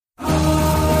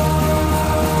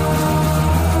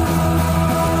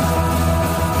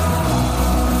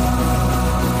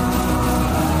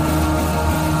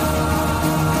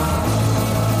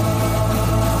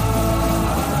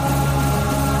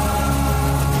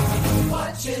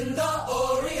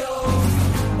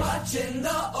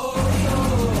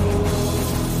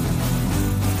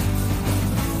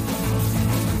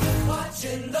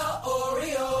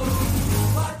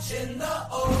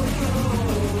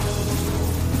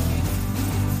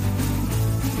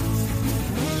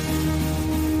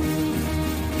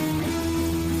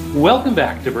Welcome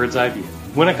back to Bird's Eye View.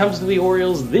 When it comes to the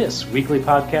Orioles, this weekly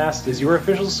podcast is your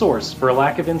official source for a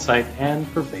lack of insight and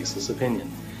for baseless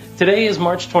opinion. Today is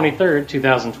March 23rd,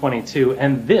 2022,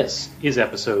 and this is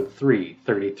episode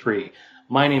 333.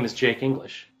 My name is Jake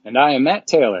English. And I am Matt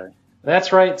Taylor.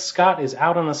 That's right, Scott is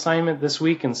out on assignment this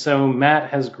week, and so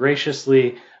Matt has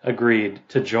graciously agreed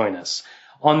to join us.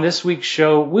 On this week's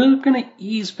show, we're going to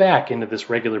ease back into this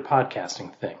regular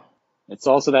podcasting thing. It's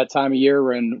also that time of year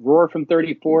when Roar from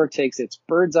 34 takes its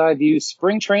Bird's Eye View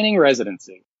spring training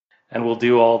residency. And we'll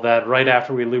do all that right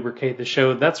after we lubricate the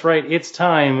show. That's right, it's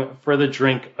time for the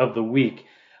drink of the week.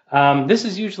 This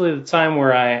is usually the time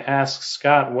where I ask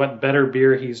Scott what better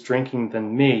beer he's drinking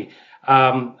than me.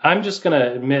 I'm just going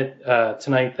to admit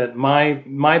tonight that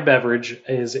my beverage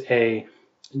is a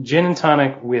gin and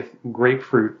tonic with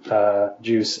grapefruit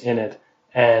juice in it,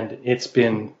 and it's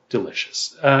been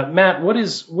delicious. Matt, what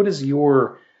is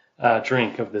your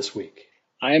drink of this week?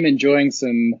 I am enjoying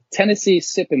some Tennessee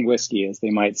sippin' whiskey, as they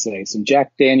might say, some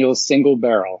Jack Daniel's single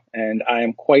barrel, and I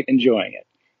am quite enjoying it.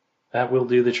 That will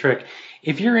do the trick.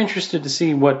 If you're interested to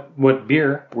see what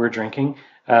beer we're drinking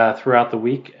throughout the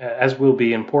week, as will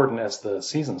be important as the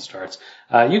season starts,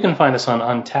 you can find us on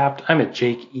Untappd. I'm at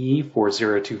Jake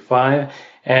E4025,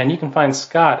 and you can find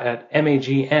Scott at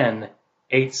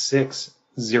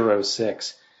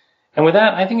MAGN8606. And with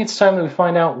that, I think it's time that we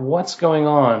find out what's going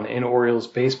on in Orioles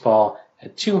baseball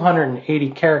at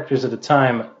 280 characters at a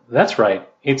time. That's right,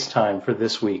 it's time for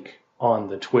This Week on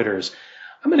the Twitters.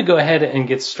 I'm going to go ahead and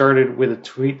get started with a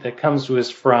tweet that comes to us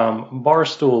from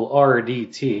Barstool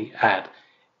RDT at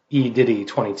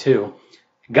eDiddy22.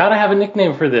 Gotta have a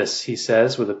nickname for this, he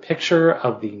says, with a picture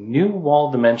of the new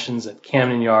wall dimensions at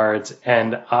Camden Yards,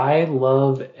 and I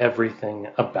love everything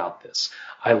about this.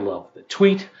 I love the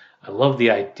tweet. I love the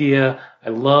idea. I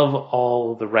love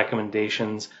all the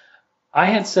recommendations. I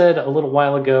had said a little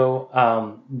while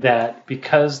ago that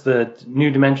because the new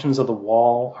dimensions of the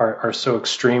wall are so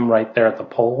extreme right there at the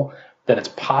pole, that it's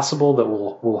possible that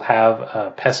we'll have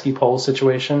a pesky pole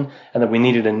situation and that we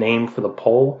needed a name for the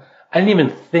pole. I didn't even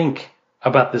think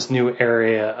about this new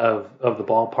area of the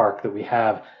ballpark that we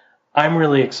have. I'm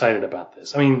really excited about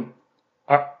this. I mean,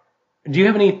 do you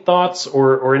have any thoughts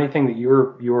or anything that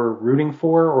you're rooting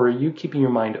for, or are you keeping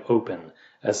your mind open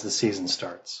as the season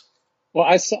starts? Well,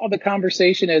 I saw the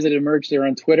conversation as it emerged there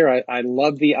on Twitter. I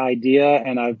love the idea,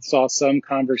 and I saw some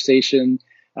conversation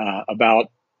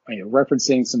about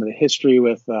referencing some of the history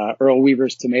with Earl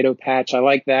Weaver's tomato patch. I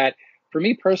like that. For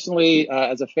me personally,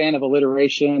 as a fan of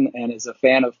alliteration and as a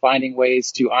fan of finding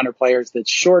ways to honor players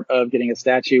that's short of getting a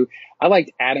statue, I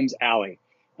liked Adams Alley.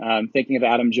 Thinking of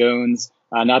Adam Jones,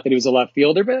 not that he was a left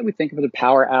fielder, but we think of the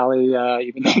power alley,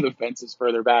 even though the fence is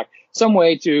further back, some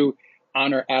way to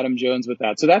honor Adam Jones with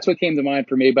that. So that's what came to mind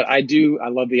for me. But I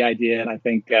love the idea. And I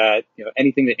think,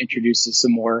 anything that introduces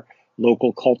some more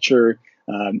local culture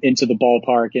into the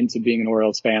ballpark, into being an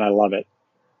Orioles fan, I love it.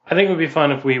 I think it would be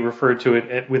fun if we referred to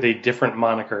it with a different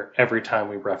moniker every time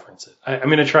we reference it. I'm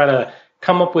going to try to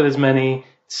come up with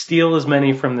steal as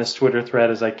many from this Twitter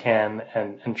thread as I can,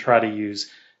 and try to use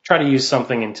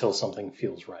something until something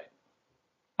feels right.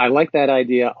 I like that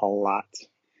idea a lot.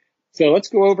 So let's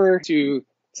go over to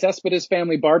Cespedes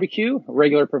Family Barbecue, a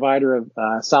regular provider of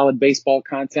solid baseball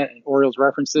content and Orioles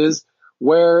references,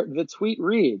 where the tweet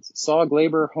reads, saw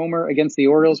Gleyber homer against the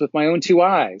Orioles with my own two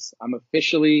eyes. I'm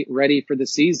officially ready for the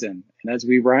season. And as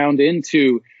we round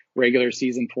into regular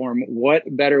season form, what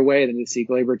better way than to see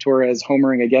Gleyber Torres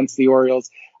homering against the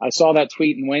Orioles? I saw that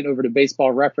tweet and went over to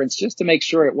Baseball Reference just to make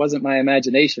sure it wasn't my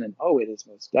imagination. And it is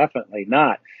most definitely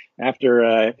not.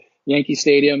 After Yankee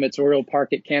Stadium, it's Oriole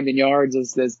Park at Camden Yards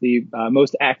as the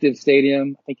most active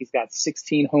stadium. I think he's got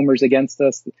 16 homers against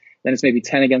us. Then it's maybe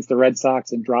 10 against the Red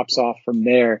Sox and drops off from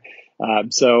there.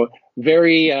 So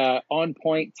very on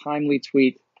point, timely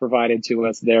tweet provided to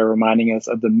us there, reminding us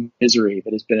of the misery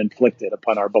that has been inflicted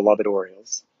upon our beloved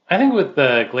Orioles. I think with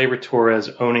Gleyber Torres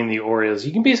owning the Orioles,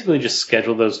 you can basically just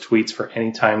schedule those tweets for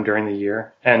any time during the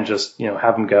year and just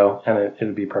have them go, and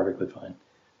it'll be perfectly fine.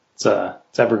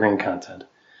 It's evergreen content.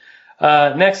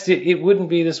 Next, it wouldn't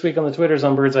be this week on the Twitters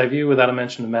on Bird's Eye View without a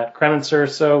mention of Matt Kremitzer,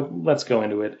 so let's go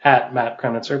into it. At Matt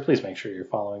Kremitzer, please make sure you're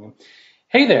following him.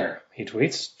 Hey there, he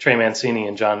tweets, Trey Mancini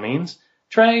and John Means.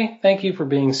 Trey, thank you for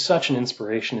being such an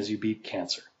inspiration as you beat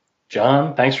cancer.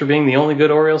 John, thanks for being the only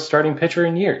good Orioles starting pitcher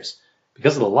in years.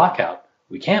 Because of the lockout,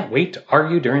 we can't wait to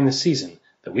argue during the season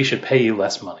that we should pay you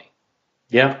less money.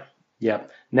 Yep.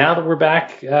 Now that we're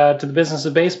back to the business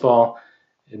of baseball,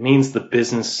 it means the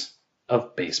business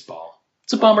of baseball.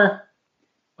 It's a bummer.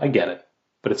 I get it,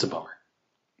 but it's a bummer.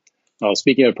 Oh,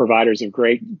 speaking of providers of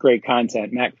great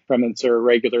content, Matt Krementzer,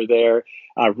 regular there,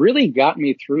 really got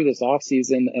me through this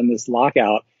offseason and this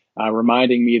lockout,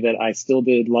 reminding me that I still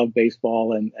did love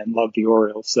baseball and love the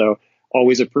Orioles. So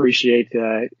always appreciate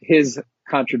his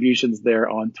contributions there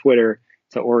on Twitter,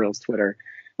 to Orioles Twitter.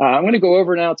 I'm going to go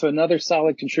over now to another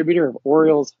solid contributor of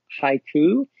Orioles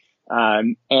Haiku.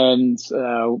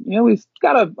 We've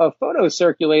got a photo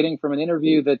circulating from an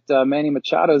interview that Manny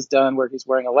Machado's done where he's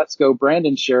wearing a Let's Go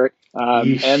Brandon shirt.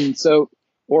 And so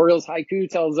Orioles Haiku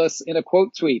tells us in a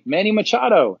quote tweet, Manny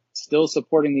Machado still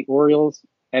supporting the Orioles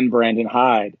and Brandon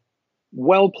Hyde.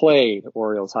 Well played,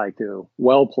 Orioles Haiku.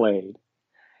 Well played.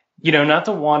 Not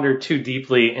to wander too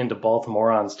deeply into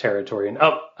Baltimoreans territory. And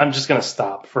I'm just going to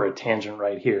stop for a tangent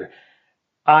right here.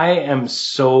 I am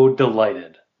so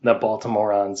delighted that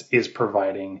Baltimoreans is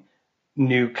providing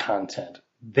new content.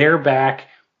 They're back.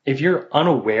 If you're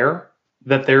unaware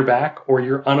that they're back, or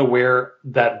you're unaware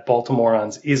that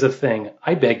Baltimoreans is a thing,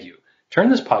 I beg you, turn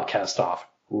this podcast off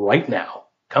right now.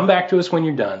 Come back to us when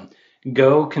you're done.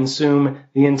 Go consume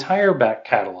the entire back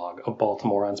catalog of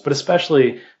Baltimoreans, but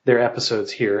especially their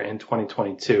episodes here in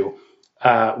 2022.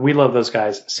 We love those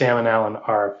guys. Sam and Alan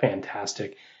are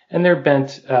fantastic, and their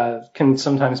bent can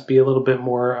sometimes be a little bit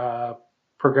more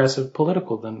progressive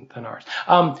political than ours.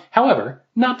 However,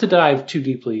 not to dive too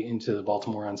deeply into the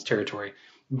Baltimoreans territory,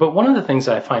 but one of the things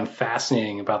that I find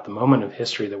fascinating about the moment of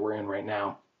history that we're in right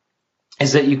now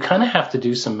is that you kind of have to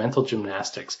do some mental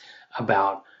gymnastics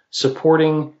about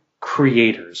supporting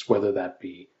creators, whether that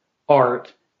be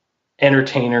art,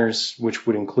 entertainers, which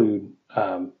would include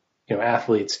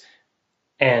athletes,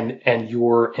 and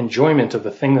your enjoyment of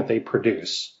the thing that they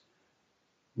produce,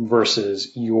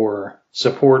 versus your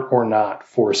support or not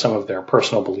for some of their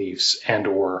personal beliefs and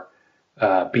or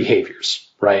behaviors,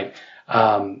 right?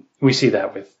 We see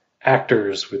that with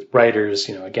actors, with writers,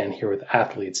 again, here with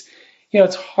athletes.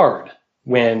 It's hard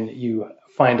when you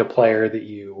find a player that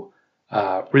you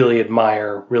really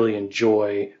admire, really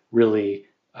enjoy, really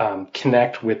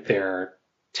connect with their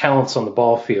talents on the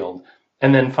ball field,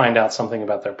 and then find out something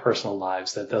about their personal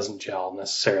lives that doesn't gel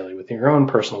necessarily with your own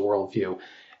personal worldview,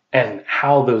 and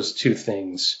how those two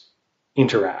things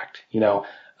interact.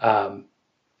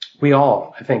 We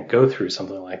all, I think, go through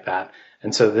something like that.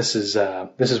 And so this is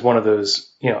one of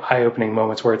those, eye-opening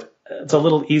moments where it's a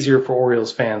little easier for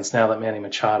Orioles fans now that Manny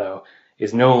Machado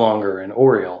is no longer an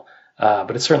Oriole.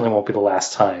 But it certainly won't be the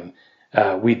last time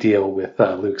we deal with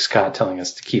Luke Scott telling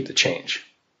us to keep the change.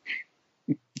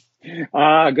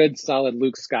 Good, solid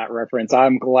Luke Scott reference.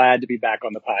 I'm glad to be back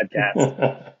on the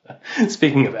podcast.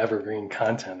 Speaking of evergreen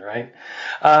content, right?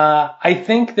 I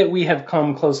think that we have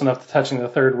come close enough to touching the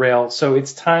third rail, so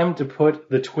it's time to put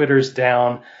the Twitters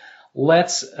down.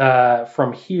 Let's,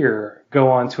 from here, go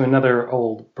on to another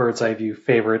old bird's eye view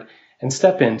favorite and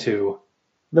step into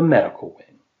the medical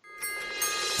wing.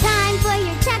 Time for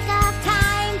your checkup.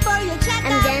 Time for your checkup.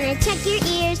 I'm gonna check your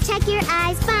ears, check your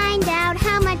eyes, find out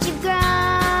how much you've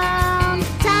grown.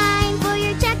 Time for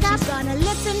your checkup. She's gonna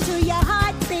listen to your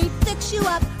heartbeat, fix you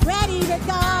up, ready to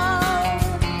go.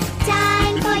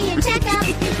 Time for your checkup.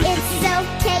 It's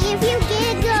okay if you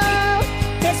giggle.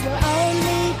 This will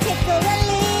only tickle a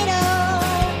little.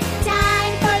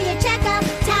 Time for your checkup.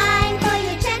 Time for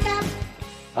your checkup.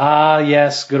 Ah,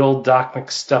 yes, good old Doc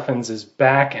McStuffins is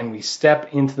back, and we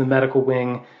step into the medical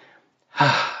wing.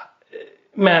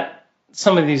 Matt,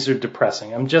 some of these are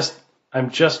depressing. I'm just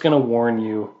going to warn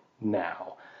you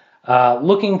now.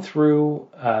 Looking through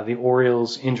the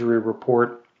Orioles injury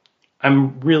report,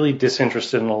 I'm really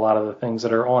disinterested in a lot of the things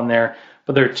that are on there,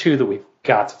 but there are two that we've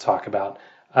got to talk about.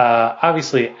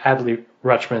 Obviously, Adley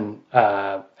Rutschman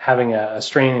having a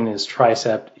strain in his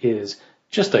tricep is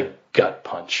just a gut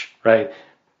punch, right?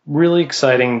 Really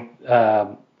exciting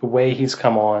the way he's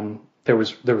come on. There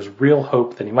was real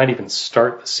hope that he might even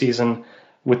start the season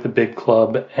with the big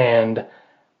club, and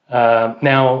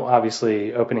now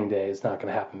obviously opening day is not going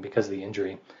to happen because of the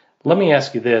injury. Let me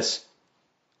ask you this: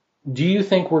 do you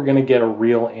think we're going to get a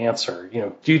real answer?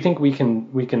 Do you think we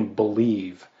can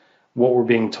believe what we're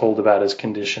being told about his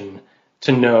condition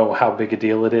to know how big a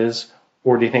deal it is,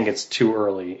 or do you think it's too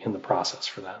early in the process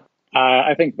for that?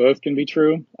 I think both can be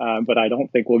true, but I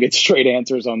don't think we'll get straight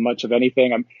answers on much of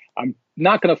anything. I'm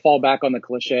not going to fall back on the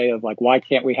cliche of like, why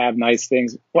can't we have nice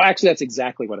things? Well, actually, that's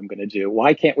exactly what I'm going to do.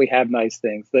 Why can't we have nice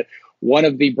things? That one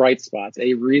of the bright spots,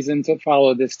 a reason to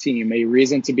follow this team, a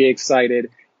reason to be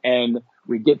excited, and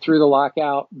we get through the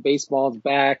lockout, baseball's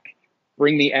back,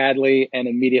 bring the Adley, and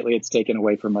immediately it's taken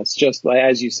away from us. Just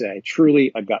as you say,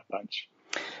 truly a gut punch.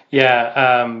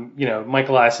 Yeah, Mike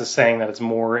Elias is saying that it's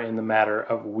more in the matter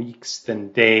of weeks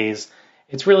than days.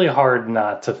 It's really hard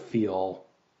not to feel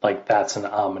like that's an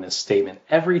ominous statement.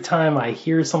 Every time I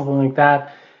hear something like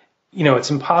that,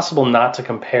 it's impossible not to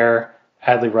compare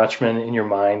Adley Rutschman in your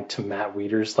mind to Matt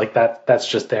Wieters. Like that's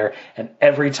just there. And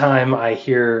every time I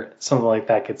hear something like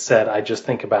that get said, I just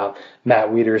think about Matt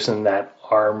Wieters and that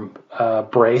arm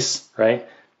brace, right?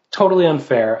 Totally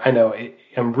unfair. I know.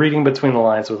 I'm reading between the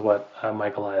lines with what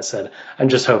Mike Elias said. I'm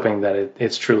just hoping that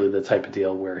it's truly the type of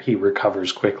deal where he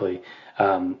recovers quickly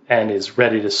and is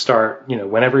ready to start,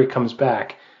 whenever he comes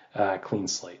back, clean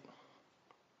slate.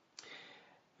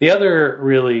 The other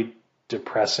really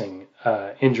depressing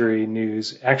injury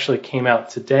news actually came out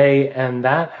today, and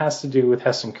that has to do with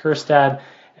Heston Kjerstad.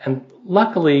 And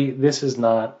luckily, this is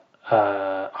not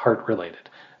heart related.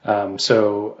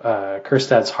 So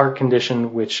Kjerstad's heart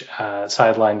condition, which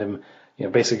sidelined him,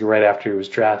 basically right after he was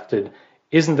drafted,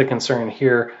 isn't the concern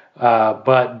here.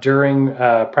 But during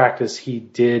practice, he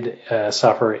did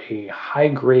suffer a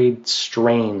high-grade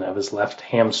strain of his left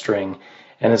hamstring,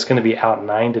 and it's going to be out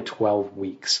 9 to 12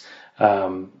 weeks.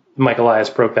 Mike Elias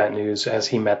broke that news as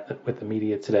he met with the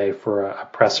media today for a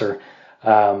presser.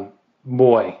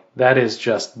 Boy, that is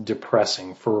just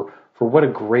depressing for what a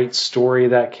great story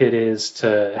that kid is,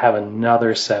 to have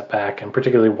another setback, and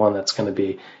particularly one that's going to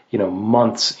be,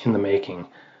 months in the making.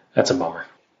 That's a bummer.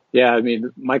 Yeah, I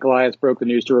mean, Mike Elias broke the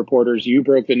news to reporters. You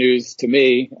broke the news to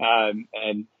me,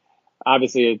 and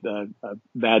obviously a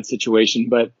bad situation.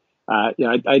 But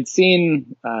I'd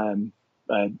seen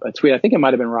a tweet. I think it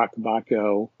might have been Rock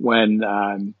Kabako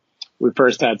when we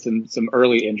first had some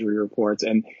early injury reports,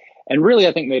 and really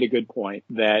I think made a good point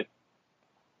that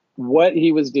what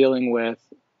he was dealing with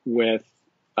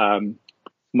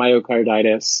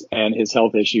myocarditis and his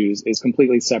health issues is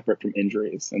completely separate from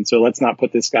injuries. And so let's not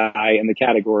put this guy in the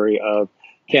category of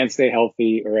can't stay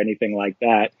healthy or anything like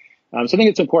that. So I think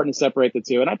it's important to separate the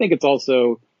two. And I think it's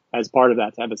also, as part of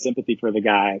that, to have a sympathy for the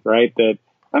guy, right?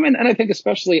 And I think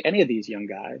especially any of these young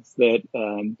guys that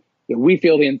we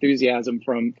feel the enthusiasm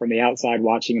from the outside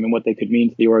watching them and what they could mean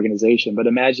to the organization. But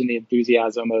imagine the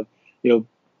enthusiasm of,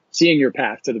 seeing your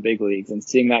path to the big leagues and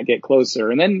seeing that get closer.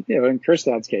 And then, in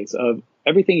Kjerstad's case, of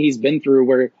everything he's been through,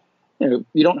 where,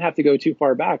 you don't have to go too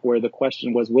far back, where the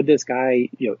question was, would this guy,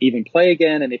 even play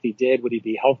again? And if he did, would he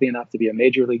be healthy enough to be a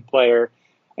major league player?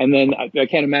 And then I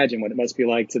can't imagine what it must be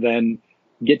like to then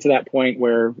get to that point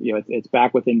where, it's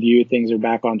back within view, things are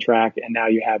back on track, and now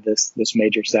you have this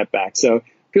major setback. So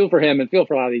feel for him and feel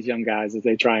for a lot of these young guys as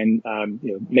they try and,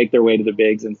 make their way to the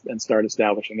bigs and start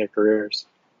establishing their careers.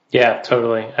 Yeah,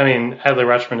 totally. I mean, Adley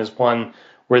Rutschman is one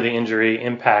where the injury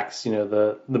impacts,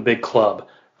 the big club,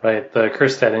 right? The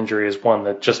Kjerstad injury is one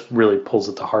that just really pulls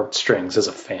at the heartstrings as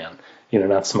a fan,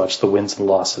 not so much the wins and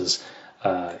losses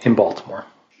in Baltimore.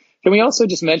 Can we also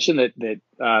just mention that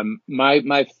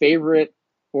my favorite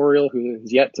Oriole who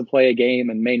has yet to play a game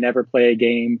and may never play a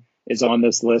game is on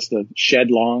this list of Shed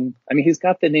Long. I mean, he's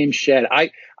got the name Shed.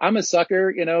 I'm a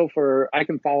sucker, I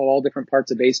can follow all different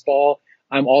parts of baseball.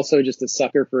 I'm also just a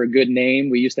sucker for a good name.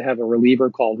 We used to have a reliever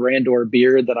called Randor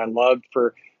Beard that I loved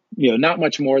for, not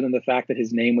much more than the fact that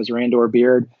his name was Randor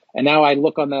Beard. And now I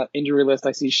look on that injury list,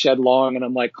 I see Shed Long, and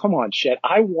I'm like, come on, Shed.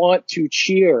 I want to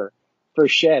cheer for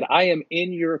Shed. I am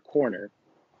in your corner.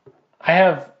 I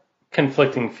have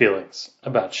conflicting feelings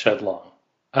about Shed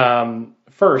Long.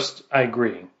 First, I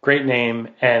agree. Great name,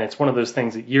 and it's one of those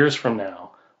things that years from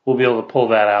now, we'll be able to pull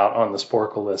that out on the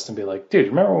Sporkle list and be like, dude,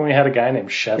 remember when we had a guy named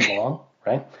Shed Long?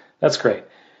 Right? That's great.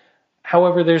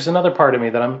 However, there's another part of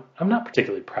me that I'm not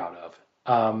particularly proud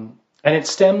of. And it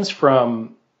stems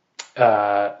from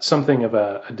something of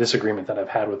a disagreement that I've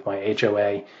had with my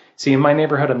HOA. See, in my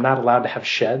neighborhood, I'm not allowed to have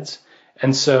sheds.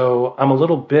 And so I'm a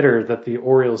little bitter that the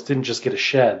Orioles didn't just get a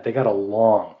shed. They got a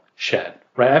long shed,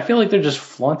 right? I feel like they're just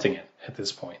flaunting it at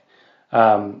this point.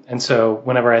 And so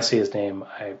whenever I see his name,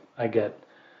 I get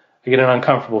an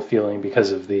uncomfortable feeling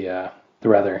because of the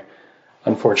rather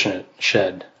unfortunate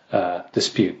shed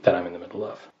dispute that I'm in the middle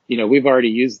of. We've already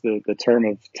used the term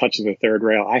of touching the third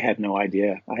rail. I had no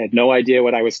idea. I had no idea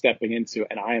what I was stepping into,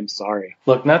 and I am sorry.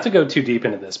 Look, not to go too deep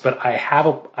into this, but I have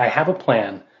a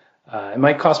plan. It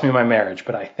might cost me my marriage,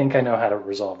 but I think I know how to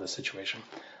resolve this situation.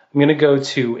 I'm going to go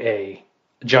to a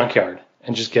junkyard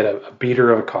and just get a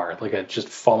beater of a car, like a just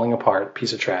falling apart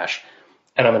piece of trash,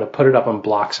 and I'm going to put it up on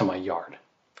blocks in my yard.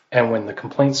 And when the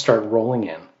complaints start rolling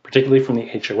in, particularly from the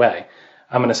HOA,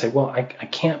 I'm going to say, well, I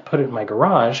can't put it in my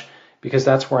garage because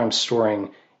that's where I'm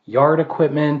storing yard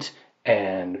equipment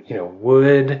and,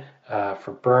 wood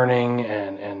for burning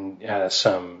and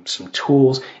some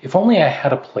tools. If only I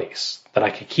had a place that I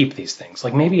could keep these things,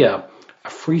 like maybe a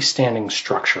freestanding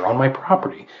structure on my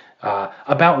property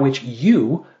about which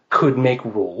you could make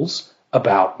rules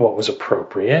about what was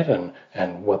appropriate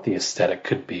and what the aesthetic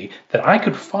could be that I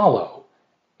could follow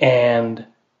and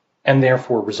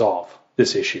therefore resolve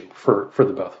this issue for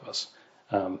the both of us.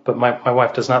 But my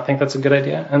wife does not think that's a good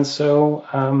idea, and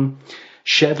so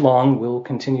Shed Long will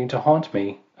continue to haunt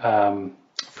me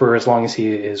for as long as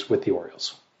he is with the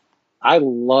Orioles. I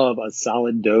love a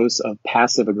solid dose of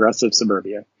passive-aggressive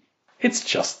suburbia. It's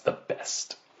just the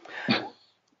best.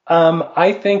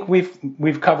 I think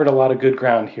we've covered a lot of good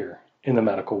ground here in the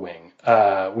medical wing.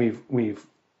 We've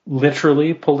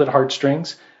literally pulled at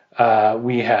heartstrings.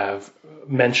 We have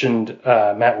mentioned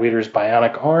Matt Wieder's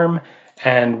bionic arm,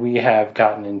 and we have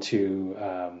gotten into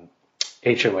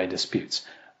HOA disputes.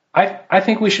 I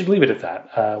think we should leave it at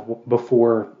that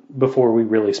before we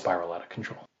really spiral out of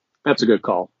control. That's a good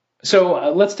call.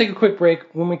 So let's take a quick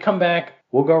break. When we come back,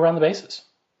 we'll go around the bases.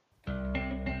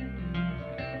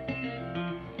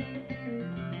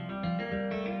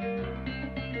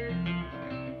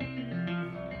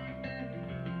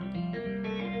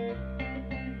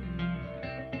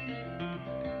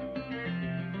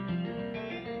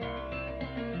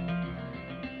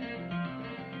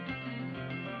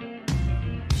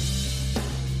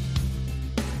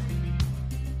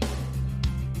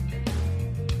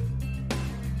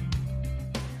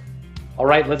 All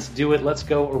right, let's do it. Let's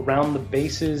go around the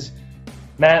bases.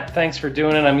 Matt, thanks for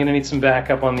doing it. I'm going to need some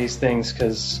backup on these things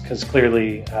because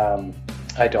clearly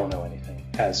I don't know anything,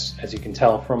 as you can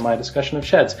tell from my discussion of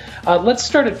Sheds. Let's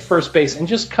start at first base and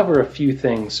just cover a few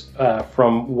things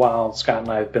from while Scott and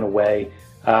I have been away.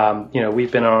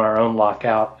 We've been on our own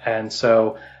lockout, and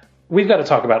so we've got to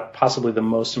talk about possibly the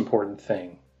most important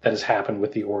thing that has happened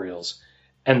with the Orioles,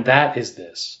 and that is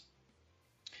this.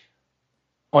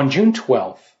 On June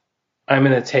 12th, I'm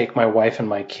going to take my wife and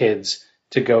my kids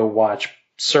to go watch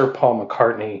Sir Paul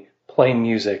McCartney play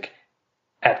music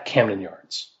at Camden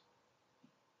Yards.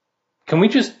 Can we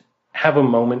just have a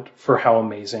moment for how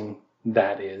amazing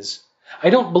that is? I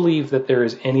don't believe that there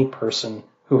is any person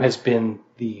who has been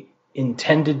the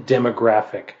intended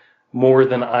demographic more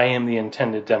than I am the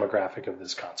intended demographic of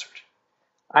this concert.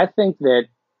 I think that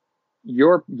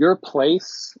your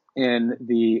place in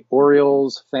the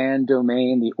Orioles fan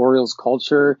domain, the Orioles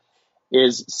culture,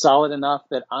 is solid enough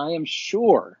that I am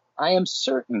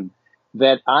certain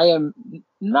that I am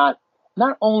not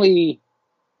the only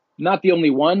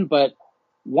one, but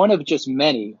one of just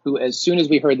many who, as soon as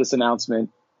we heard this announcement,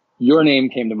 your name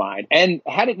came to mind. And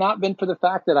had it not been for the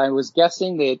fact that I was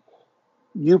guessing that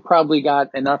you probably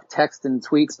got enough text and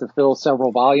tweets to fill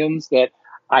several volumes that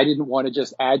I didn't want to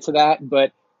just add to that.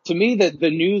 But to me, the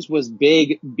news was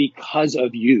big because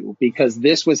of you, because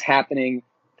this was happening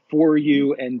for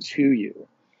you and to you.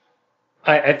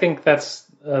 I think that's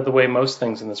the way most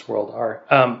things in this world are.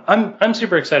 I'm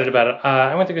super excited about it.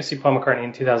 I went to go see Paul McCartney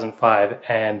in 2005,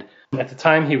 and at the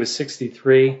time he was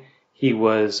 63. He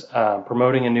was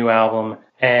promoting a new album,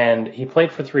 and he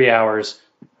played for 3 hours.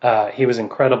 He was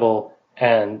incredible,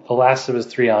 and the last of his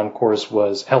 3 encores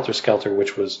was Helter Skelter,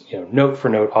 which was note for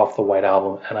note off the White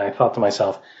Album. And I thought to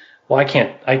myself, well, I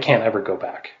can't ever go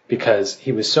back, because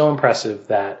he was so impressive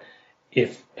that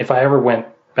if I ever went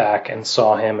back and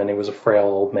saw him and he was a frail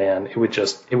old man, it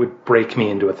would break me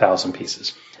into 1,000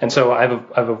 pieces. And so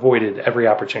I've avoided every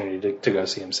opportunity to go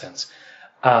see him since.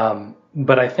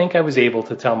 But I think I was able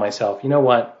to tell myself, you know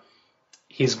what?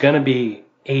 He's going to be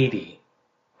 80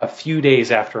 a few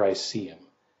days after I see him.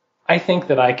 I think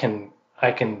that I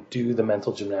can do the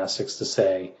mental gymnastics to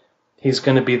say he's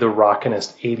going to be the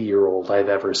rockinest 80-year-old I've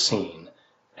ever seen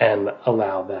and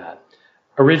allow that.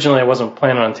 Originally, I wasn't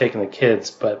planning on taking the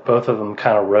kids, but both of them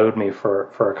kind of rode me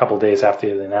for a couple of days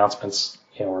after the announcements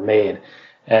were made.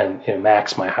 And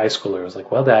Max, my high schooler, was like,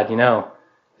 well, Dad,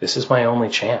 this is my only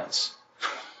chance.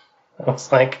 I was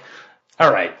like,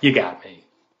 all right, you got me.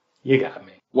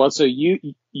 Well, so you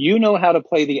know how to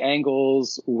play the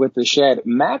angles with the Shed.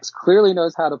 Max clearly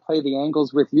knows how to play the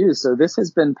angles with you. So this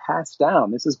has been passed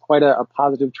down. This is quite a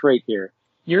positive trait here.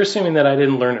 You're assuming that I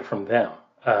didn't learn it from them.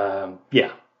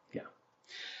 Yeah.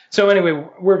 So anyway,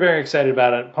 we're very excited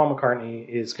about it. Paul McCartney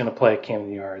is going to play at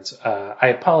Camden Yards. I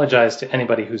apologize to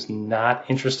anybody who's not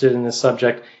interested in this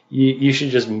subject. You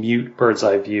should just mute Bird's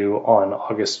Eye View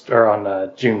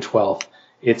on June 12th.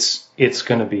 It's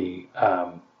going to be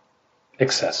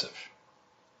excessive.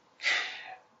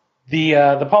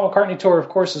 The Paul McCartney tour, of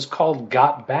course, is called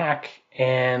Got Back,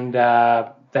 and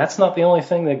that's not the only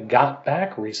thing that got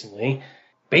back recently.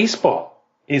 Baseball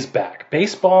is back.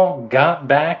 Baseball got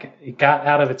back. It got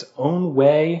out of its own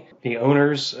way. The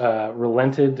owners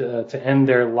relented to end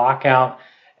their lockout,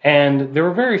 and there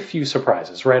were very few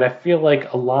surprises, right? I feel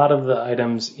like a lot of the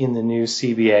items in the new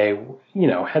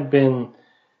CBA, had been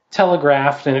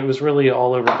telegraphed, and it was really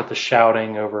all over but the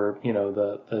shouting over,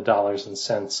 the dollars and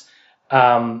cents.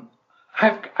 I've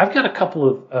got a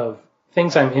couple of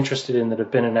things I'm interested in that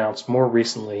have been announced more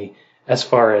recently as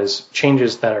far as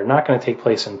changes that are not going to take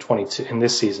place in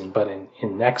this season, but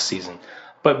in next season.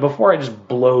 But before I just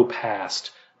blow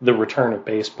past the return of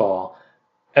baseball,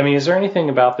 I mean, is there anything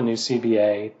about the new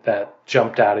CBA that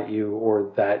jumped out at you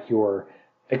or that you're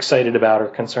excited about or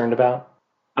concerned about?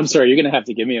 I'm sorry, you're going to have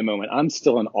to give me a moment. I'm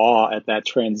still in awe at that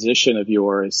transition of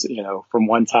yours, from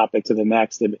one topic to the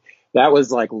next. That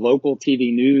was like local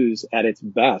TV news at its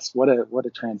best. What a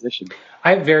transition.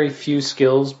 I have very few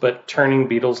skills, but turning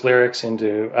Beatles lyrics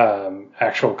into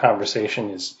actual conversation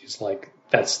is like,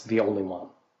 that's the only one.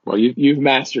 Well, you've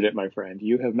mastered it, my friend.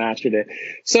 You have mastered it.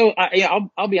 So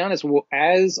I'll be honest.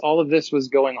 As all of this was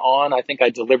going on, I think I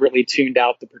deliberately tuned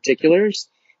out the particulars.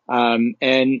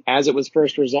 And as it was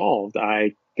first resolved,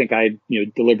 I think I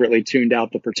deliberately tuned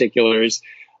out the particulars.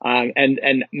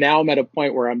 And now I'm at a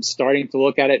point where I'm starting to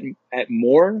look at it at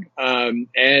more. And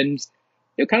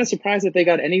kind of surprised that they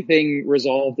got anything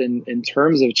resolved in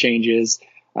terms of changes.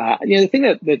 The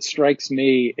thing that strikes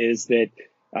me is that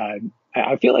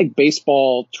I feel like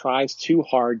baseball tries too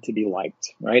hard to be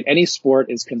liked, right? Any sport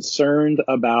is concerned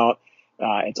about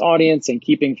its audience and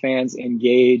keeping fans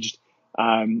engaged.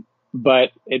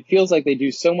 But it feels like they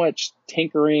do so much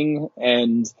tinkering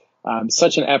and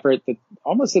such an effort that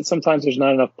almost that sometimes there's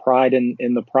not enough pride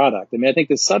in the product. I mean, I think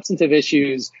the substantive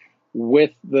issues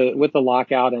with the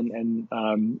lockout and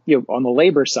on the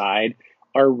labor side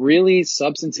are really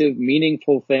substantive,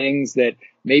 meaningful things that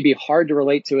may be hard to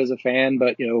relate to as a fan.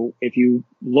 But, if you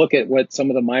look at what some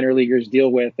of the minor leaguers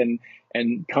deal with and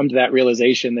come to that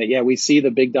realization that, we see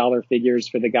the big dollar figures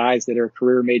for the guys that are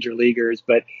career major leaguers,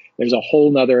 but there's a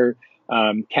whole nother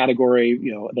category,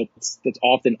 that's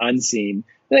often unseen.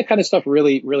 And that kind of stuff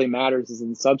really, really matters is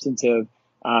in substantive.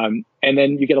 And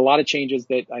then you get a lot of changes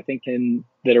that I think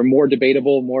that are more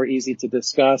debatable, more easy to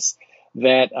discuss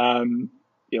that,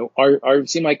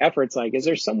 seem like efforts like, is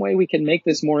there some way we can make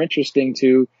this more interesting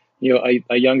to,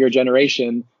 a younger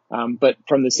generation, but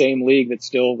from the same league that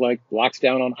still like locks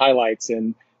down on highlights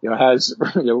and, has,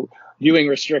 viewing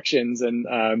restrictions. And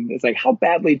it's like, how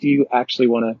badly do you actually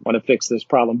want to fix this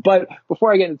problem? But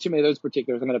before I get into too many of those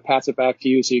particulars, I'm going to pass it back to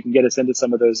you so you can get us into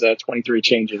some of those 23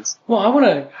 changes. Well, I want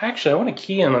to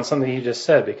key in on something you just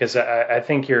said, because I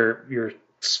think you're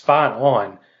spot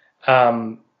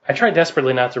on. I try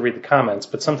desperately not to read the comments,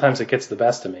 but sometimes it gets the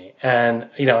best of me. And,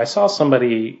 I saw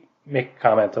somebody make a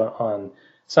comment on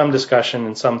some discussion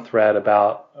in some thread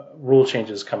about rule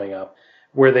changes coming up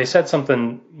where they said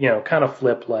something, kind of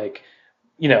flip like,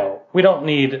 we don't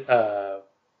need a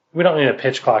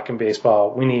pitch clock in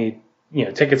baseball. We need,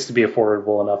 tickets to be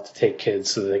affordable enough to take kids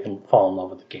so that they can fall in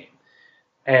love with the game.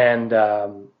 And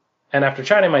after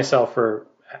chiding myself for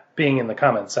being in the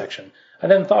comments section, I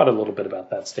then thought a little bit about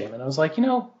that statement. I was like,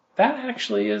 that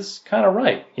actually is kind of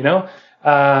right.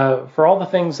 For all the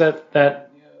things that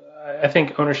I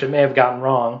think ownership may have gotten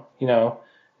wrong,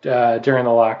 during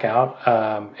the lockout,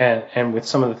 and with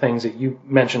some of the things that you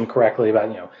mentioned correctly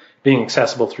about, being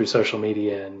accessible through social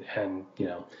media and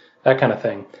that kind of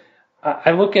thing.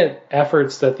 I look at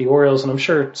efforts that the Orioles, and I'm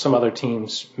sure some other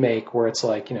teams make, where it's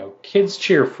like, kids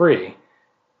cheer free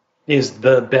is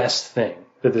the best thing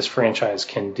that this franchise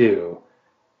can do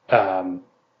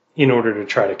in order to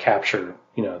try to capture,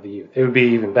 the youth. It would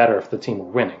be even better if the team were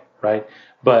winning, right?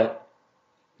 But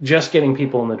just getting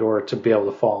people in the door to be able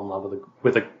to fall in love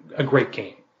with a great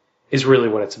game is really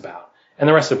what it's about. And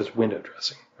the rest of it's window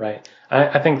dressing, right?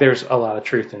 I think there's a lot of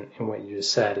truth in what you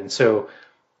just said. And so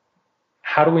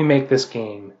how do we make this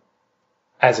game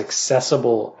as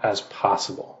accessible as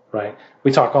possible, right?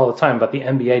 We talk all the time about the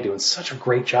NBA doing such a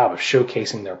great job of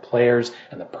showcasing their players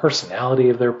and the personality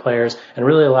of their players and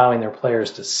really allowing their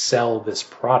players to sell this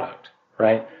product,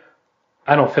 right?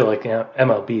 I don't feel like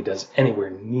MLB does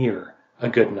anywhere near a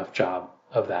good enough job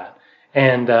of that.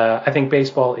 And I think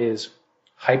baseball is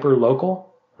hyper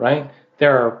local, right?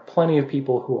 There are plenty of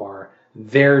people who are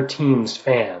their team's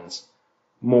fans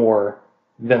more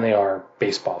than they are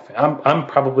baseball fans. I'm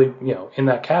probably, in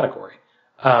that category.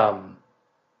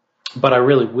 But I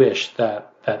really wish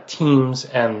that teams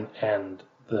and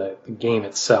the game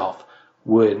itself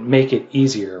would make it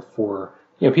easier for,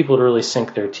 people to really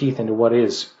sink their teeth into what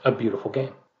is a beautiful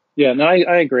game. Yeah, no,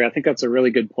 I agree. I think that's a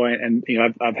really good point. And,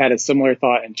 I've had a similar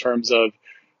thought in terms of,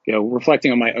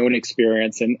 reflecting on my own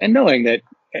experience and knowing that,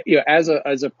 as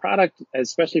a product,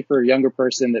 especially for a younger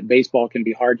person, that baseball can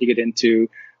be hard to get into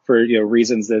for,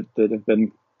 reasons that have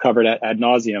been covered ad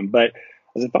nauseum. But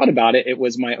as I thought about it, it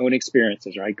was my own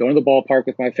experiences, right? Going to the ballpark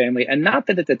with my family. And not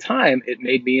that at the time it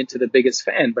made me into the biggest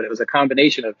fan, but it was a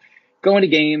combination of going to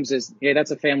games is, yeah, that's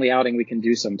a family outing we can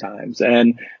do sometimes,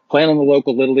 and playing on the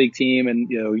local Little League team. And,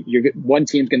 one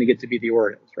team's going to get to be the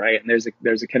Orioles, right? And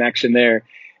there's a connection there.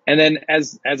 And then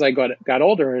as I got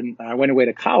older and I went away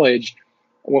to college,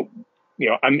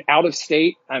 I'm out of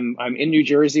state. I'm in New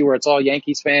Jersey where it's all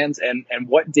Yankees fans. And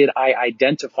what did I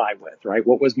identify with, right?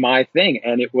 What was my thing?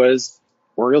 And it was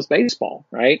Orioles baseball,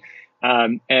 right?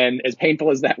 And as painful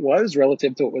as that was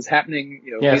relative to what was happening,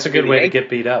 it's a good way to get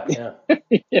beat up.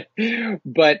 Yeah.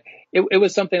 But it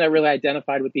was something that really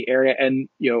identified with the area. And,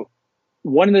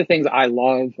 one of the things I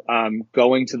love,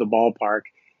 going to the ballpark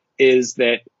is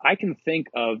that I can think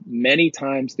of many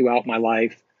times throughout my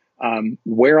life,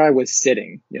 where I was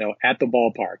sitting, at the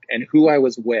ballpark and who I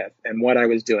was with and what I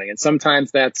was doing. And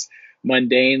sometimes that's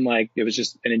mundane, like it was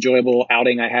just an enjoyable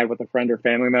outing I had with a friend or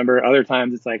family member. Other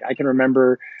times it's like I can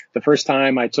remember the first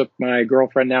time I took my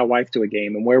girlfriend, now wife, to a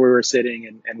game and where we were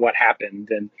sitting and what happened,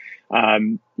 and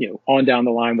on down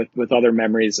the line with other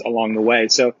memories along the way.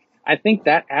 So I think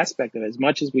that aspect of it, as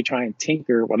much as we try and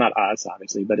tinker, well, not us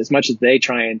obviously, but as much as they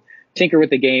try and tinker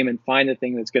with the game and find the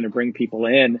thing that's going to bring people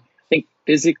in, I think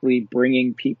physically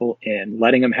bringing people in,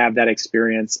 letting them have that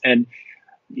experience. And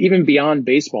even beyond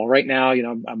baseball, right now,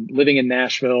 I'm living in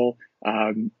Nashville.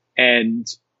 And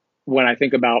when I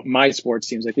think about my sports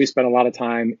teams, like we spend a lot of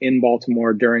time in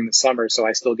Baltimore during the summer, so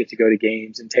I still get to go to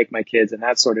games and take my kids and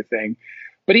that sort of thing.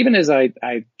 But even as I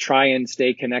try and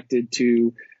stay connected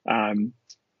to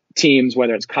teams,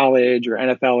 whether it's college or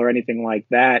NFL or anything like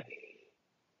that,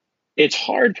 it's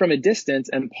hard from a distance.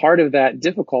 And part of that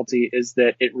difficulty is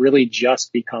that it really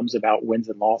just becomes about wins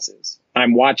and losses.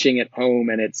 I'm watching at home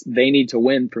and they need to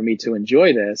win for me to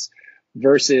enjoy this,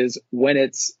 versus when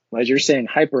it's, as you're saying,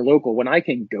 hyper local, when I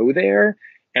can go there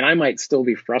and I might still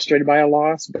be frustrated by a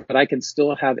loss, but I can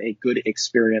still have a good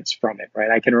experience from it,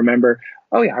 right? I can remember,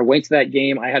 oh yeah, I went to that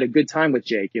game. I had a good time with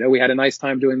Jake. We had a nice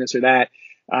time doing this or that.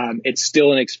 It's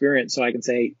still an experience. So I can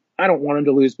say, I don't want them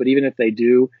to lose, but even if they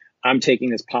do, I'm taking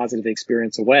this positive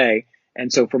experience away.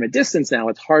 And so from a distance now,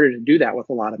 it's harder to do that with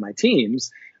a lot of my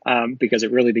teams, because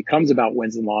it really becomes about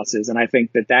wins and losses. And I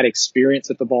think that experience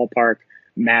at the ballpark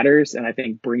matters. And I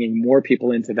think bringing more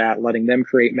people into that, letting them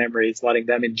create memories, letting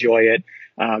them enjoy it,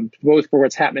 both for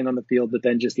what's happening on the field, but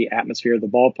then just the atmosphere of the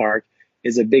ballpark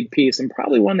is a big piece, and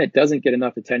probably one that doesn't get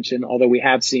enough attention. Although we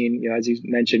have seen, as you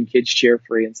mentioned, Kids Cheer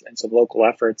Free and some local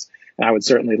efforts. And I would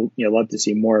certainly, love to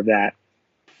see more of that.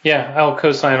 Yeah, I'll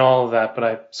co-sign all of that, but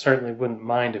I certainly wouldn't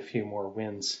mind a few more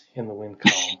wins in the win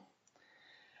column.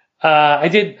 I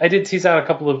did tease out a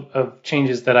couple of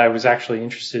changes that I was actually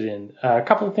interested in. A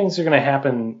couple of things are going to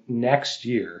happen next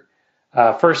year.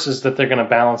 First is that they're going to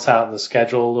balance out the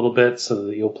schedule a little bit so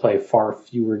that you'll play far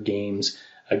fewer games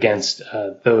against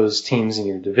those teams in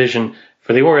your division.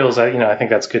 For the Orioles, I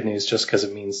think that's good news just because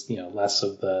it means less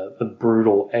of the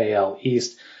brutal AL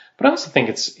East. But I also think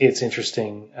it's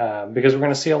interesting because we're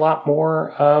going to see a lot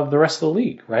more of the rest of the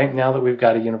league, right? Now that we've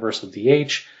got a universal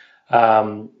DH,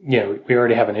 we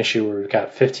already have an issue where we've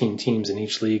got 15 teams in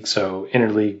each league, so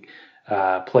interleague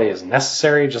play is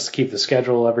necessary just to keep the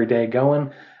schedule every day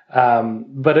going.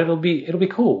 But it'll be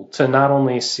cool to not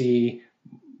only see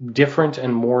different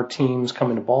and more teams come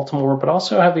into Baltimore, but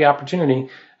also have the opportunity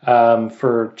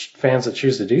for fans that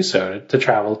choose to do so to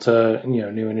travel to new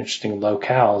and interesting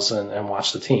locales and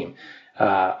watch the team.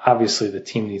 Obviously, the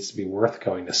team needs to be worth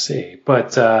going to see,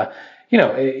 but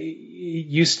it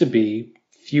used to be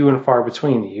few and far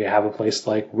between that you have a place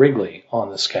like Wrigley on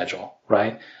the schedule,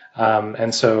 right?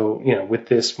 And so with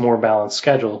this more balanced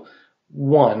schedule,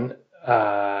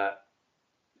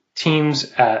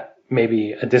 teams at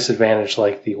maybe a disadvantage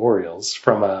like the Orioles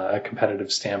from a competitive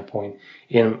standpoint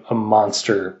in a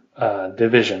monster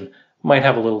division might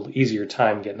have a little easier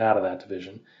time getting out of that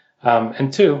division.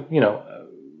 And two,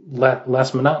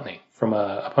 less monotony from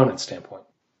a opponent standpoint.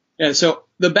 Yeah, so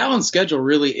the balanced schedule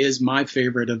really is my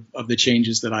favorite of the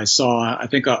changes that I saw. I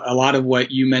think a lot of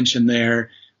what you mentioned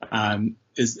there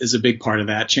is a big part of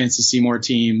that, chance to see more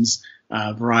teams,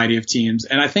 variety of teams.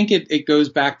 And I think it goes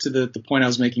back to the point I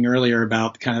was making earlier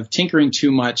about kind of tinkering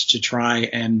too much to try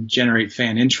and generate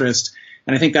fan interest.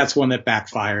 And I think that's one that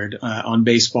backfired on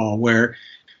baseball, where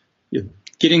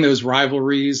getting those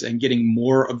rivalries and getting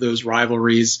more of those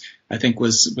rivalries, I think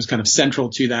was kind of central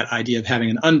to that idea of having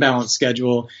an unbalanced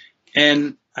schedule.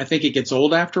 And I think it gets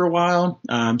old after a while,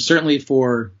 certainly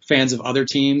for fans of other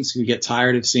teams who get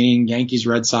tired of seeing Yankees,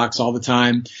 Red Sox all the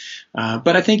time.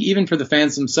 But I think even for the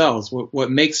fans themselves, what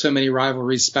makes so many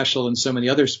rivalries special in so many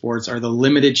other sports are the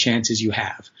limited chances you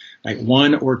have, like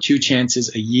 1 or 2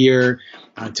 chances a year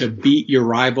to beat your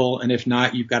rival. And if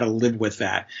not, you've got to live with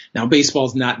that. Now,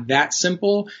 baseball's not that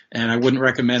simple, and I wouldn't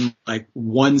recommend like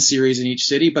one series in each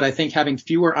city, but I think having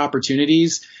fewer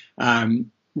opportunities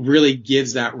really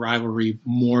gives that rivalry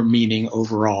more meaning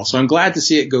overall. So I'm glad to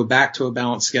see it go back to a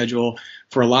balanced schedule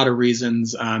for a lot of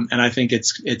reasons. And I think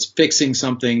it's fixing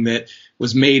something that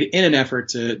was made in an effort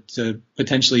to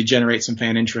potentially generate some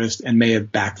fan interest and may have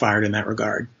backfired in that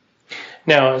regard.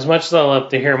 Now, as much as I love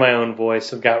to hear my own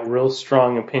voice, I've got real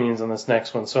strong opinions on this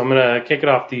next one. So I'm going to kick it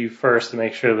off to you first to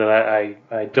make sure that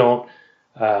I don't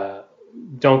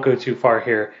go too far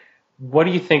here. What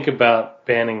do you think about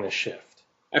banning the shift?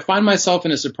 I find myself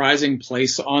in a surprising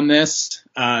place on this,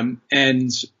 and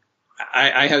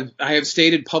I have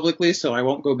stated publicly, so I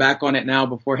won't go back on it now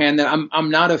beforehand, that I'm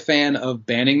not a fan of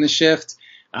banning the shift.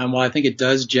 While I think it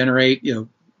does generate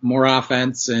more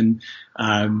offense and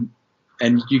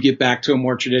you get back to a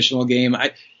more traditional game,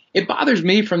 it bothers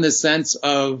me from the sense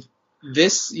of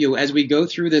this, as we go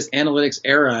through this analytics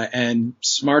era and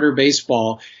smarter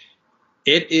baseball,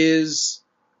 it is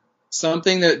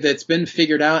something that's been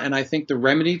figured out, and I think the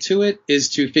remedy to it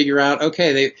is to figure out,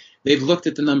 okay, they've looked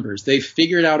at the numbers. They've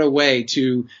figured out a way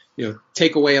to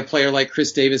take away a player like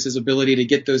Chris Davis's ability to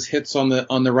get those hits on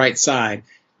the right side.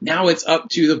 Now it's up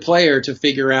to the player to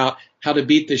figure out how to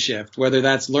beat the shift, whether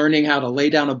that's learning how to lay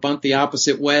down a bunt the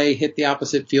opposite way, hit the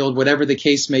opposite field, whatever the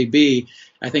case may be.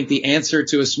 I think the answer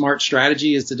to a smart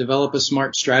strategy is to develop a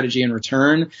smart strategy in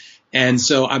return. And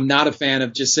so I'm not a fan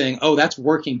of just saying, oh, that's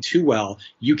working too well,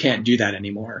 you can't do that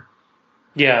anymore.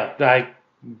 Yeah,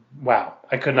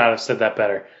 I could not have said that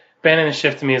better. Banning the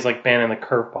shift to me is like banning the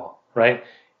curveball, right?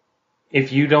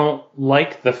 If you don't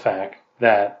like the fact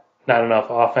that not enough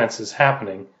offense is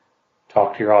happening,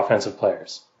 talk to your offensive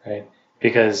players, right?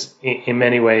 Because in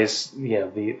many ways,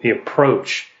 the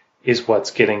approach is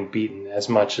what's getting beaten as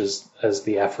much as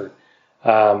the effort.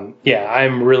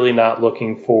 I'm really not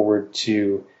looking forward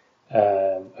to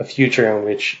a future in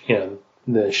which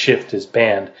the shift is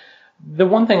banned. The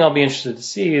one thing I'll be interested to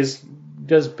see is,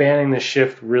 does banning the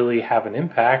shift really have an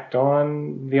impact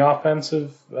on the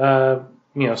offensive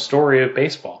story of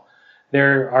baseball?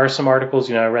 There are some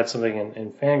articles, I read something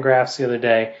in Fangraphs the other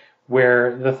day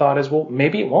where the thought is, well,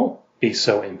 maybe it won't be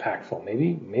so impactful.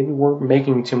 Maybe we're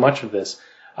making too much of this.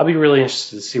 I'll be really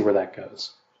interested to see where that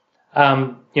goes.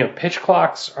 Pitch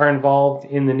clocks are involved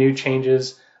in the new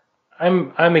changes.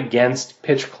 I'm against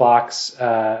pitch clocks,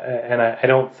 and I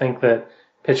don't think that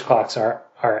pitch clocks are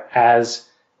as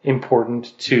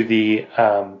important to the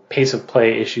pace of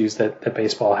play issues that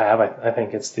baseball have. I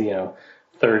think it's the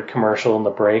third commercial in the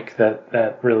break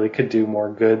that really could do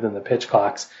more good than the pitch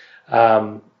clocks.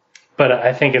 But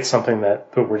I think it's something that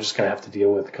we're just going to have to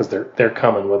deal with because they're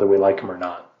coming whether we like them or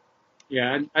not.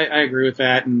 Yeah, I agree with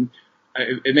that, and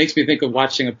it makes me think of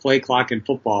watching a play clock in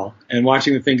football and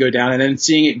watching the thing go down and then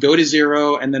seeing it go to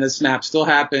 0 and then a snap still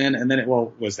happen and then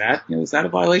was that a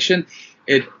violation?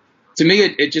 To me,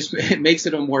 it makes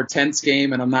it a more tense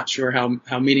game, and I'm not sure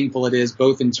how meaningful it is,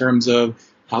 both in terms of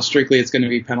how strictly it's going to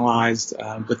be penalized,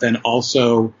 but then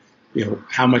also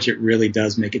how much it really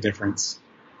does make a difference.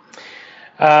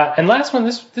 And last one,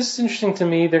 this is interesting to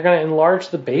me. They're going to enlarge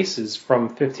the bases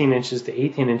from 15 inches to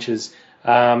 18 inches.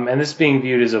 And this is being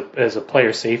viewed as a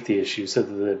player safety issue, so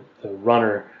that the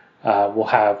runner will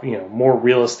have more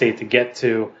real estate to get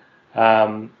to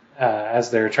as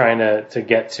they're trying to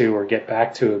get to or get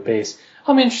back to a base.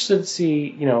 I'm interested to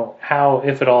see how,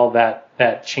 if at all,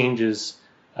 that changes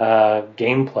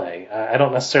gameplay. I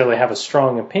don't necessarily have a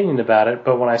strong opinion about it,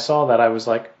 but when I saw that, I was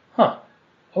like,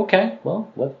 okay,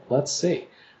 well, let's see.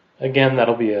 Again,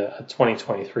 that'll be a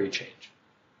 2023 change.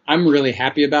 I'm really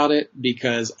happy about it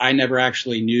because I never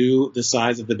actually knew the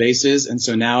size of the bases. And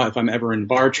so now if I'm ever in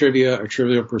bar trivia or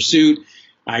Trivial Pursuit,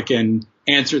 I can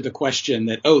answer the question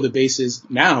that, the bases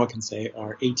now I can say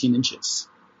are 18 inches.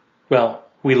 Well,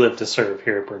 we live to serve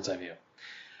here at Bird's Eye View.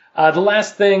 The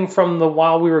last thing from the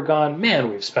while we were gone,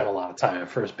 man, we've spent a lot of time at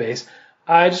first base.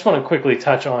 I just want to quickly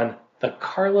touch on the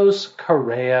Carlos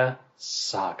Correa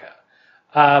saga.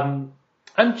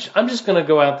 I'm just going to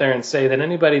go out there and say that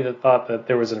anybody that thought that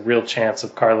there was a real chance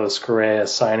of Carlos Correa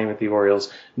signing with the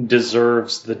Orioles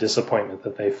deserves the disappointment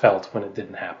that they felt when it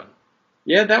didn't happen.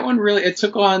 Yeah, that one really, it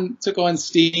took on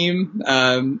steam,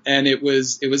 and it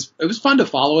was fun to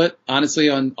follow it, honestly,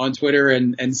 on Twitter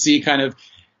and see kind of,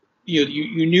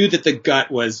 you knew that the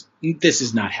gut was, this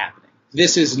is not happening.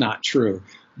 This is not true.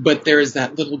 but there is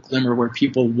that little glimmer where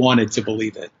people wanted to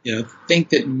believe it, think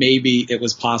that maybe it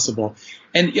was possible.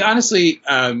 And honestly,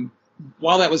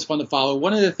 while that was fun to follow,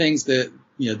 one of the things that,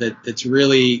 that's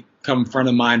really come front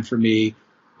of mind for me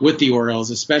with the Orioles,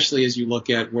 especially as you look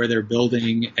at where they're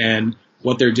building and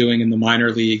what they're doing in the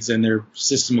minor leagues and their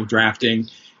system of drafting,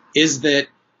 is that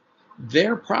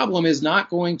their problem is not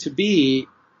going to be,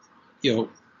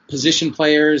 position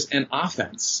players and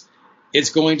offense. It's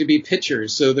going to be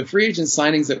pitchers. So the free agent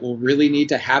signings that will really need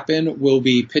to happen will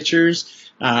be pitchers.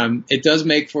 It does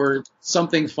make for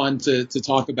something fun to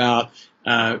talk about.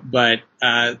 But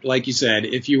like you said,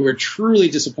 if you were truly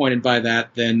disappointed by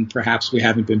that, then perhaps we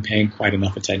haven't been paying quite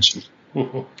enough attention.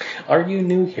 Are you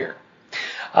new here?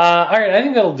 All right, I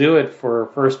think that'll do it for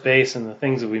first base and the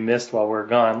things that we missed while we're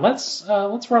gone. Let's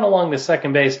run along to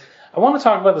second base. I want to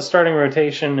talk about the starting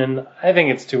rotation, and I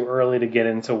think it's too early to get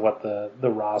into what the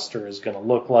roster is going to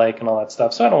look like and all that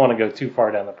stuff, so I don't want to go too far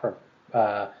down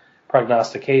the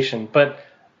prognostication. But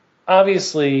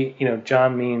obviously,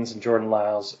 John Means and Jordan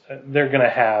Lyles, they're going to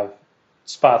have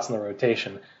spots in the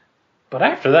rotation. But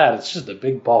after that, it's just a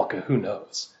big bulk of who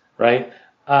knows, right?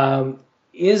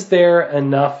 Is there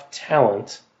enough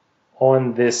talent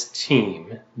on this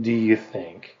team, do you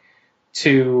think,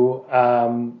 to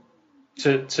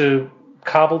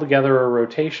cobble together a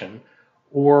rotation?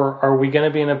 Or are we going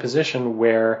to be in a position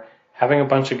where having a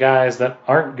bunch of guys that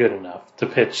aren't good enough to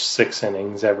pitch 6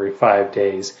 innings every 5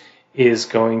 days is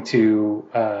going to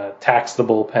tax the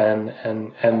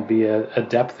bullpen and be a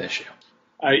depth issue?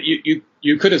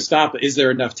 You could have stopped, is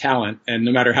there enough talent? And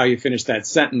no matter how you finish that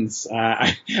sentence,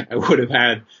 I would have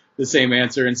had the same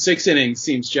answer. And 6 innings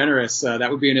seems generous. That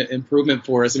would be an improvement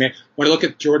for us. I mean, when I look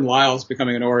at Jordan Lyles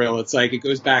becoming an Oriole, it's like it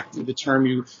goes back to the term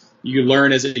you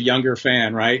learn as a younger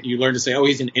fan, right? You learn to say, oh,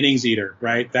 he's an innings eater,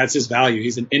 right? That's his value.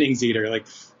 He's an innings eater. Like,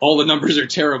 all the numbers are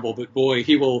terrible, but boy,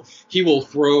 he will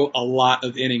throw a lot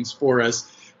of innings for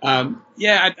us.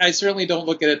 I certainly don't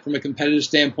look at it from a competitive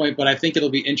standpoint, but I think it'll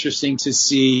be interesting to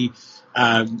see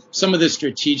some of the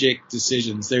strategic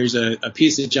decisions. There's a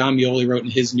piece that John Mioli wrote in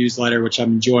his newsletter, which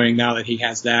I'm enjoying now that he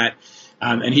has that.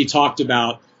 And he talked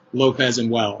about Lopez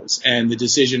and Wells and the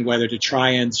decision whether to try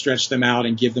and stretch them out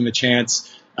and give them a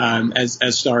chance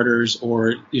as starters,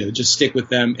 or just stick with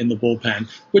them in the bullpen,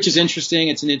 which is interesting.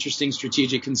 It's an interesting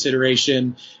strategic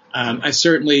consideration. I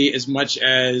certainly, as much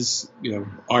as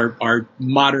our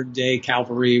modern day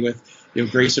cavalry with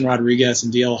Grayson Rodriguez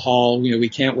and DL Hall, we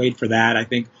can't wait for that. I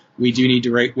think we do need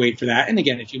to wait for that. And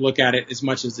again, if you look at it, as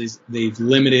much as they've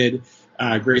limited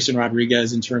Grayson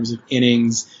Rodriguez in terms of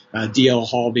innings, DL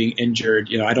Hall being injured,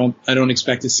 I don't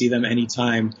expect to see them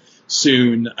anytime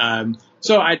soon.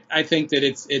 So I think that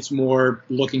it's more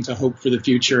looking to hope for the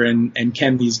future and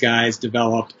can these guys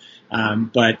develop.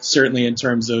 But certainly in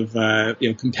terms of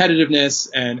competitiveness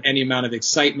and any amount of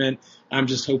excitement, I'm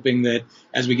just hoping that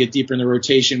as we get deeper in the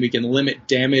rotation, we can limit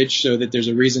damage so that there's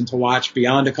a reason to watch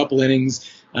beyond a couple innings.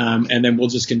 And then we'll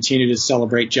just continue to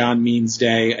celebrate John Means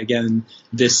Day again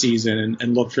this season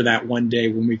and look for that one day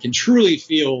when we can truly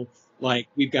feel like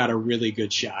we've got a really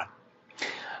good shot.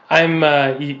 You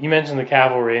mentioned the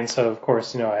cavalry, and so of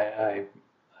course, I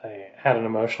had an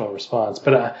emotional response,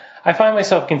 but I find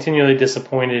myself continually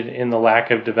disappointed in the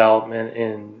lack of development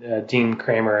in Dean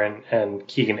Kramer and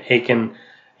Keegan Aiken,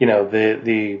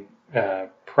 the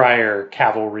prior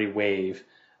cavalry wave.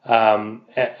 And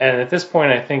at this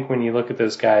point, I think when you look at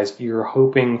those guys, you're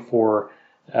hoping for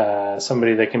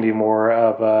somebody that can be more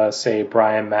of say,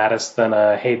 Brian Mattis than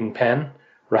a Hayden Penn,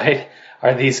 right?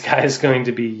 Are these guys going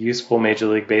to be useful Major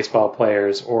League Baseball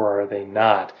players, or are they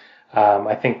not?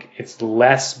 I think it's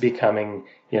less becoming,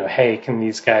 hey, can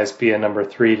these guys be a number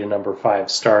 3 to number 5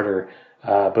 starter,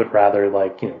 but rather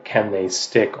can they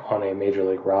stick on a Major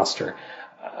League roster?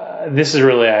 This is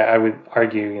really, I would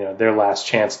argue, their last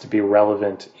chance to be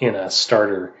relevant in a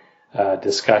starter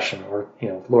discussion, or,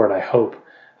 Lord, I hope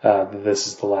that this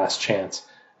is the last chance.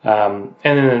 And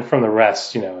then from the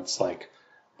rest, it's like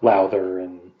Lowther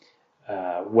and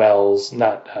Wells,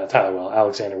 not Tyler Wells,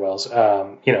 Alexander Wells,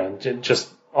 just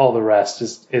all the rest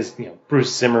is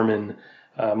Bruce Zimmerman,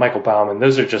 Michael Baumann.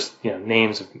 Those are just,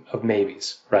 names of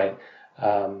maybes, right?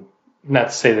 Not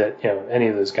to say that, any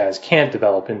of those guys can't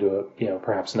develop into a,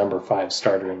 perhaps number 5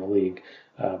 starter in the league,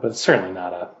 but it's certainly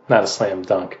not a slam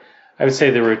dunk. I would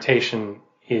say the rotation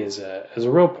is a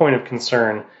real point of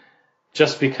concern,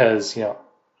 just because,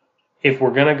 if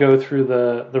we're going to go through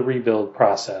the rebuild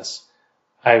process,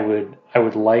 I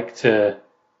would like to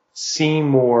see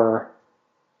more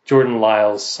Jordan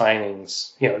Lyles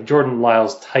signings, Jordan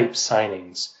Lyles type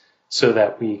signings, so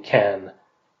that we can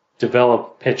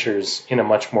develop pitchers in a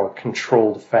much more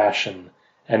controlled fashion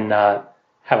and not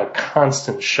have a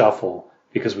constant shuffle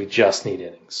because we just need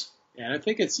innings. Yeah, and I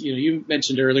think it's, you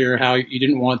mentioned earlier how you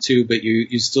didn't want to, but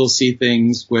you still see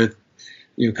things with,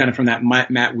 kind of from that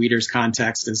Matt Wieters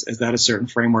context as that a certain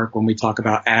framework when we talk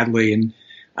about Adley.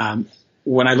 And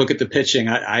when I look at the pitching,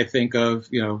 I think of,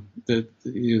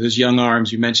 those young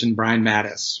arms. You mentioned Brian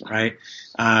Mattis, right?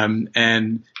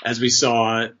 And as we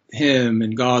saw him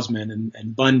and Gausman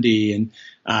and Bundy and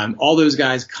all those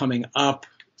guys coming up,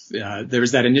 there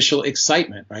was that initial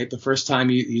excitement, right? The first time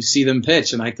you see them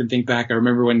pitch. And I can think back, I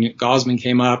remember when Gausman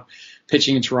came up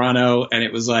pitching in Toronto, and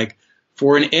it was like,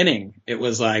 for an inning, it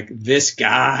was like, this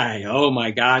guy, oh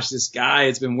my gosh, this guy,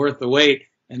 it's been worth the wait.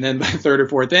 And then by third or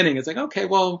fourth inning, it's like, okay,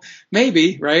 well,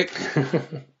 maybe, right?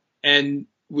 And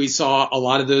we saw a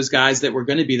lot of those guys that were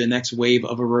going to be the next wave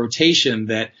of a rotation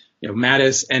that,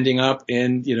 Mattis ending up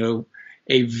in,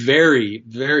 a very,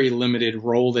 very limited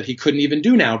role that he couldn't even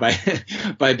do now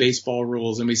by baseball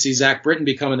rules. And we see Zach Britton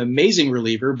become an amazing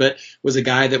reliever, but was a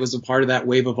guy that was a part of that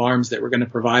wave of arms that were going to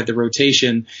provide the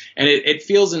rotation. And it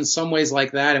feels in some ways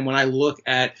like that. And when I look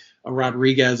at a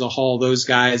Rodriguez, a Hall, those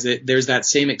guys, there's that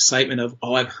same excitement of,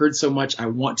 oh, I've heard so much. I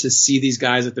want to see these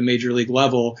guys at the major league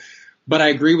level. But I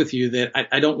agree with you that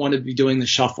I don't want to be doing the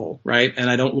shuffle, right? And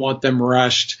I don't want them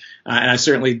rushed. And I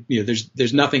certainly,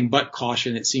 there's nothing but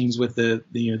caution, it seems, with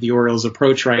the Orioles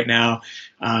approach right now.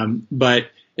 But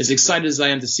as excited as I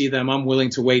am to see them, I'm willing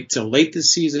to wait till late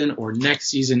this season or next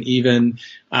season even,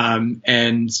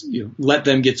 and let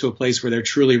them get to a place where they're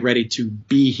truly ready to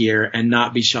be here and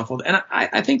not be shuffled. And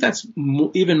I think that's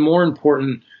even more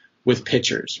important with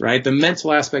pitchers, right? The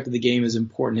mental aspect of the game is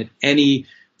important at any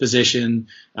position,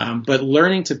 but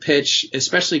learning to pitch,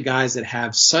 especially guys that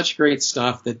have such great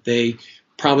stuff that they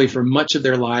probably for much of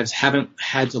their lives haven't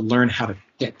had to learn how to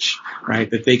pitch, right?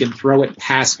 That they can throw it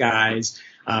past guys,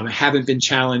 haven't been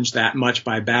challenged that much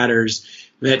by batters,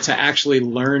 that to actually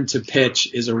learn to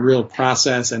pitch is a real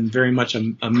process and very much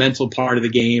a mental part of the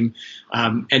game.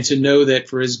 And to know that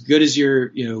for as good as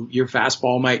your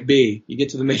fastball might be, you get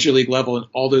to the major league level and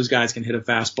all those guys can hit a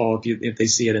fastball if they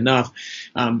see it enough.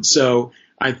 So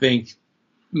I think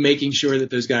making sure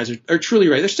that those guys are truly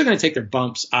right. They're still going to take their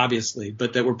bumps, obviously,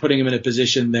 but that we're putting them in a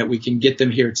position that we can get them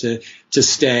here to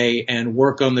stay and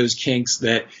work on those kinks,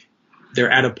 that they're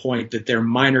at a point that they're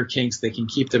minor kinks that can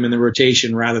keep them in the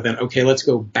rotation rather than, okay, let's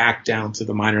go back down to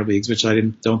the minor leagues, which I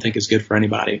don't think is good for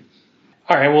anybody.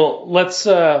 All right, well, let's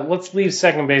leave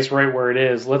second base right where it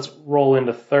is. Let's roll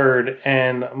into third.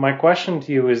 And my question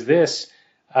to you is this.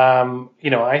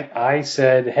 I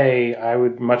said, hey, I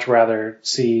would much rather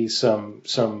see some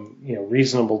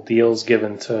reasonable deals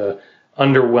given to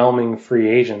underwhelming free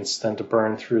agents than to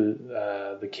burn through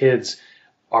the kids.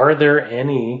 Are there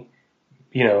any,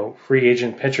 free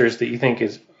agent pitchers that you think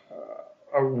is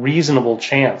a reasonable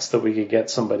chance that we could get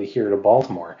somebody here to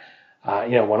Baltimore?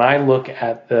 When I look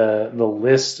at the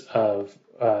list of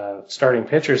starting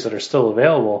pitchers that are still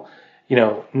available,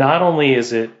 not only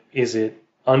is it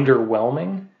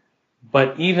underwhelming,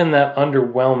 but even that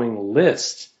underwhelming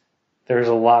list, there's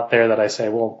a lot there that I say,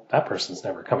 well, that person's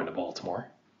never coming to Baltimore.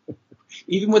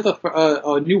 Even with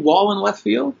a new wall in left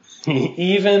field?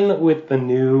 Even with the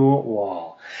new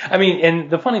wall. I mean, and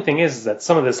the funny thing is that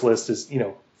some of this list is,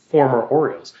 former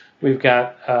Orioles. We've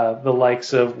got the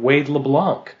likes of Wade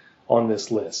LeBlanc on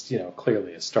this list,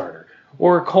 clearly a starter.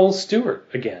 Or Cole Stewart,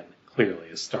 again,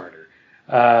 clearly a starter.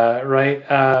 Right?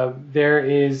 There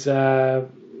is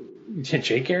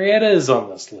Jake Arrieta is on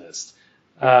this list.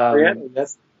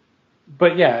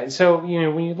 But yeah, so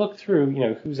when you look through,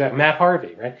 who's at Matt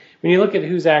Harvey, right? When you look at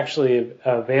who's actually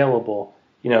available,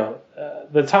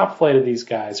 the top flight of these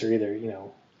guys are either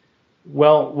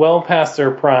well past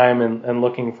their prime and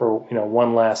looking for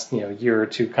one last year or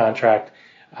two contract,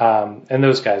 and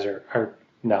those guys are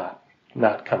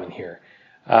not coming here.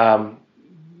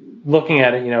 Looking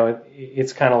at it,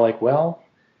 it's kind of like, well,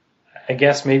 I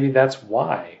guess maybe that's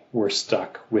why we're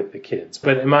stuck with the kids.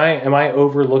 But am I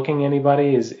overlooking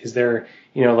anybody? Is there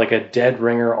like a dead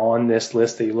ringer on this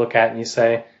list that you look at and you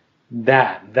say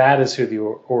that is who the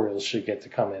Orioles should get to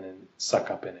come in and suck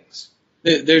up innings?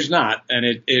 There's not,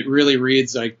 and it really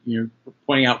reads like you're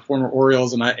pointing out former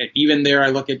Orioles, and even there I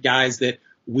look at guys that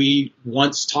we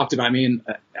once talked about. I mean,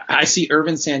 I see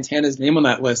Irvin Santana's name on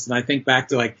that list, and I think back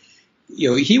to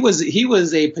he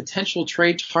was a potential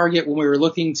trade target when we were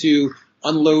looking to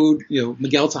unload,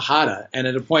 Miguel Tejada, and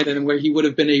at a point where he would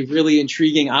have been a really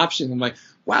intriguing option. I'm like,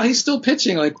 wow, he's still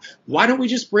pitching. Like, why don't we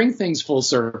just bring things full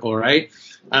circle, right?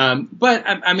 But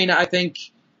I mean, I think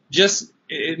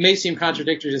it may seem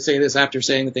contradictory to say this after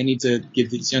saying that they need to give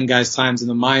these young guys times in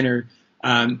the minor,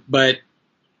 but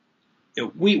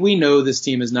we know this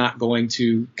team is not going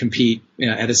to compete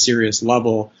at a serious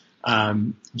level.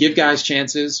 Give guys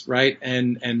chances, right?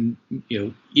 And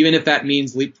even if that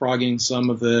means leapfrogging some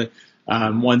of the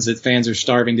ones that fans are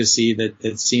starving to see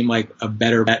that seem like a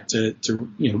better bet to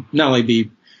not only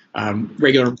be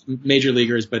regular major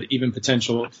leaguers, but even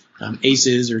potential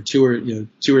aces or two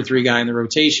or three guy in the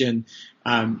rotation.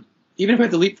 Even if we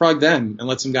have to leapfrog them and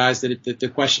let some guys that the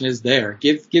question is there,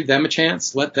 give them a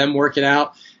chance, let them work it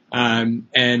out.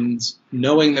 And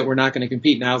knowing that we're not going to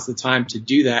compete, now's the time to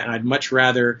do that. And I'd much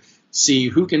rather see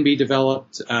who can be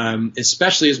developed,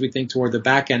 especially as we think toward the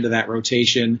back end of that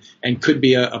rotation and could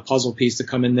be a puzzle piece to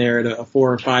come in there at a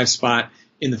 4 or 5 spot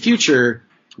in the future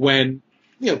when,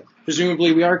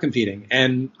 presumably we are competing,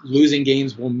 and losing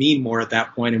games will mean more at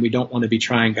that point, and we don't want to be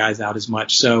trying guys out as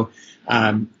much. So,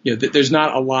 there's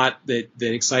not a lot that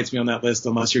excites me on that list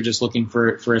unless you're just looking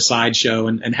for a sideshow,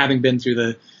 and having been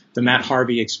through the Matt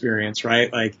Harvey experience,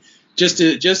 right? Like, just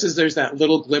as there's that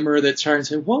little glimmer that's trying to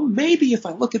say, well, maybe if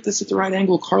I look at this at the right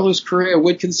angle, Carlos Correa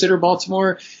would consider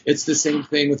Baltimore. It's the same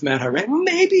thing with Matt Harvey.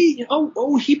 Maybe,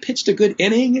 he pitched a good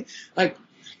inning. Like,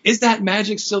 is that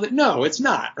magic still there? No, it's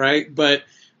not, right? But,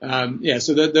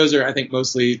 so those are, I think,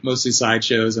 mostly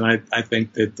sideshows, and I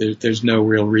think that there's no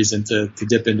real reason to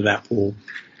dip into that pool.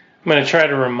 I'm going to try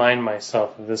to remind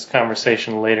myself of this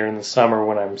conversation later in the summer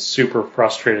when I'm super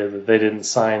frustrated that they didn't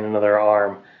sign another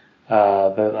arm,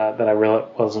 that I really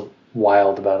wasn't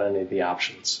wild about any of the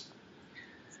options.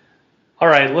 All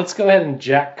right, let's go ahead and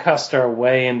Jack Cust our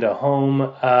way into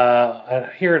home.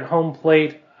 Here at home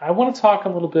plate, I want to talk a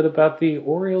little bit about the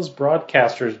Orioles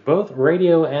broadcasters, both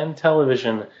radio and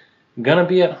television, going to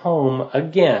be at home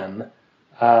again.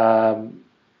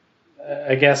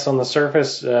 I guess on the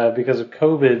surface because of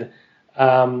COVID.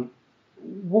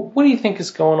 What do you think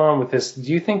is going on with this?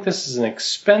 Do you think this is an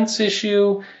expense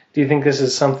issue? Do you think this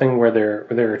is something where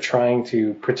they're trying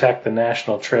to protect the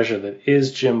national treasure that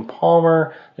is Jim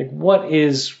Palmer? Like, what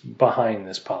is behind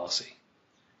this policy?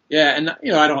 Yeah, and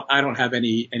I don't have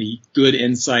any good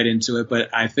insight into it, but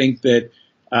I think that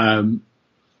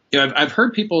I've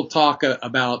heard people talk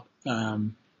about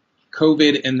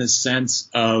COVID in the sense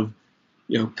of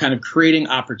kind of creating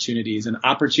opportunities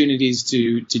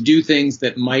to do things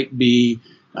that might be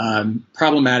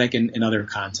problematic in other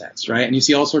contexts, right? And you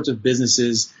see all sorts of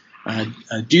businesses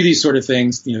do these sort of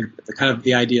things, kind of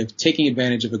the idea of taking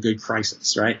advantage of a good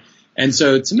crisis, right? And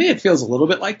so to me, it feels a little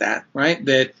bit like that, right?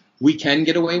 That we can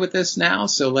get away with this now,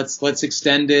 so let's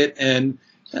extend it. And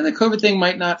the COVID thing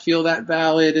might not feel that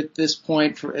valid at this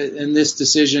point in this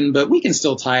decision, but we can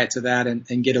still tie it to that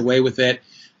and get away with it.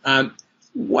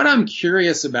 What I'm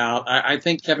curious about, I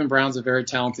think Kevin Brown's a very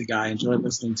talented guy. I enjoy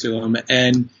listening to him.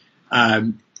 And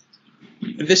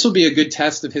this will be a good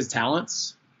test of his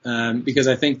talents because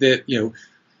I think that,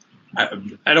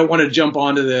 I don't want to jump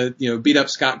onto the, beat up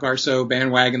Scott Garceau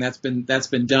bandwagon. That's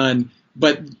been done.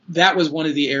 But that was one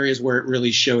of the areas where it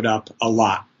really showed up a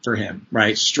lot for him,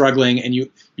 right? Struggling. And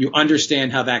you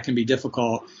understand how that can be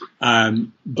difficult.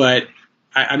 But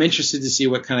I'm interested to see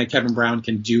what kind of Kevin Brown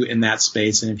can do in that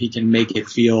space, and if he can make it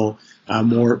feel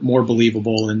more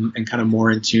believable and kind of more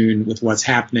in tune with what's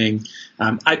happening.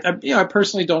 I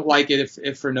personally don't like it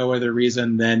if for no other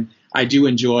reason than I do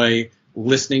enjoy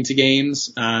listening to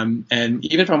games, and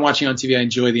even if I'm watching on TV, I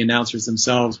enjoy the announcers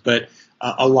themselves. But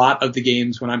a lot of the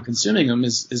games when I'm consuming them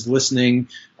is listening,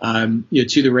 to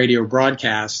the radio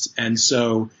broadcast, and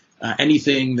so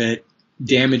anything that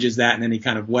damages that in any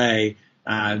kind of way.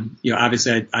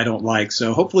 Obviously I don't like.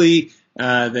 So hopefully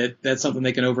that's something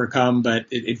they can overcome. But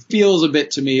it feels a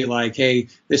bit to me like, hey,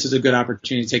 this is a good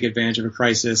opportunity to take advantage of a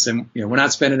crisis, and we're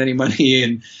not spending any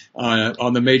money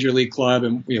on the major league club,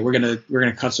 and we're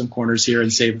gonna cut some corners here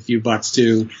and save a few bucks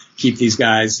to keep these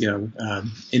guys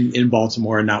in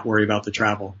Baltimore and not worry about the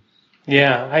travel.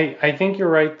 Yeah, I think you're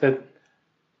right that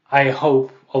I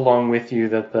hope, along with you,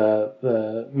 that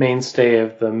the mainstay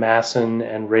of the Masson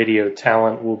and radio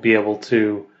talent will be able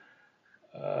to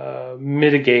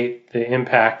mitigate the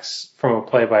impacts from a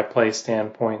play-by-play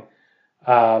standpoint.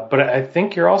 But I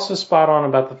think you're also spot on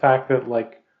about the fact that,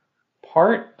 like,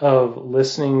 part of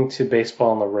listening to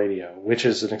baseball on the radio, which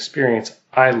is an experience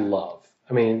I love.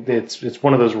 I mean, it's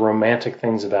one of those romantic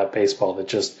things about baseball that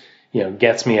just,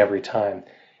 gets me every time,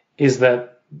 is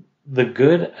that the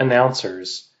good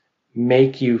announcers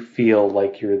make you feel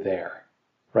like you're there,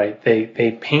 right?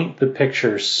 They paint the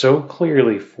picture so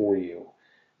clearly for you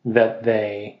that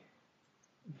they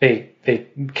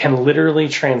can literally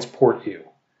transport you.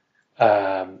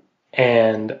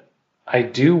 And I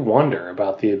do wonder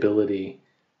about the ability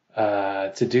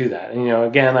to do that. And,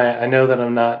 again, I know that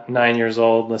I'm not 9 years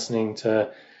old listening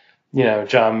to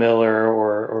John Miller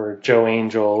or Joe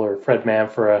Angel or Fred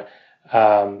Manfra,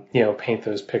 paint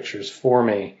those pictures for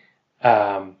me.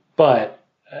 But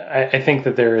I think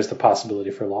that there is the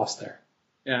possibility for loss there.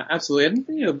 Yeah, absolutely.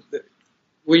 And,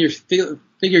 when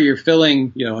you're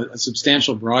filling, a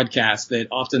substantial broadcast, that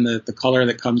often the color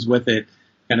that comes with it,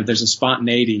 kind of there's a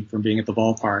spontaneity from being at the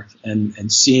ballpark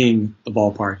and seeing the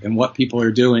ballpark and what people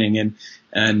are doing.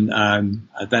 And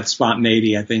that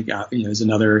spontaneity, I think, is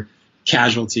another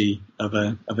casualty of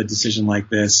a decision like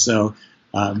this. So,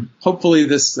 hopefully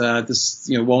this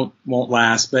won't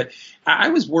last, but I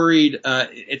was worried,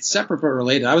 it's separate but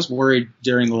related. I was worried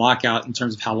during the lockout in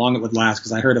terms of how long it would last,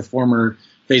 because I heard a former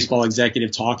baseball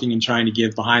executive talking and trying to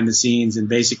give behind the scenes and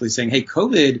basically saying, hey,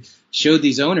 COVID showed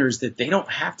these owners that they don't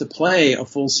have to play a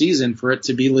full season for it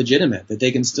to be legitimate, that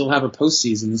they can still have a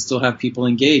postseason and still have people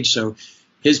engaged. So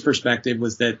his perspective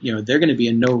was that, they're going to be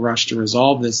in no rush to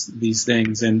resolve these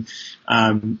things. And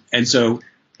so,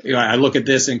 I look at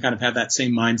this and kind of have that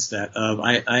same mindset of,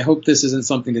 I hope this isn't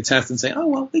something to test and say, oh,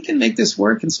 well, we can make this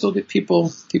work and still get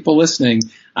people listening.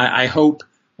 I hope,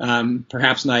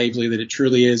 perhaps naively, that it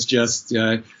truly is just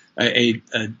a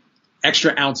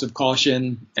extra ounce of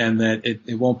caution, and that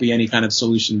it won't be any kind of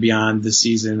solution beyond the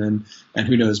season. And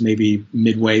who knows, maybe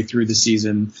midway through the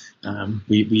season,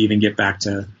 we even get back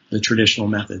to the traditional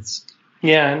methods.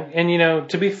 Yeah. And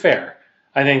to be fair,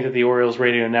 I think that the Orioles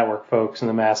Radio Network folks and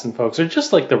the MASN folks are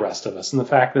just like the rest of us in the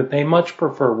fact that they much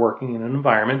prefer working in an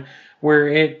environment where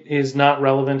it is not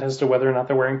relevant as to whether or not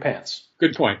they're wearing pants.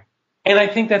 Good point. And I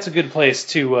think that's a good place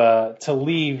to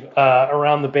leave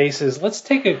around the bases. Let's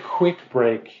take a quick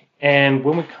break, and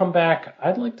when we come back,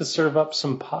 I'd like to serve up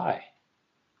some pie.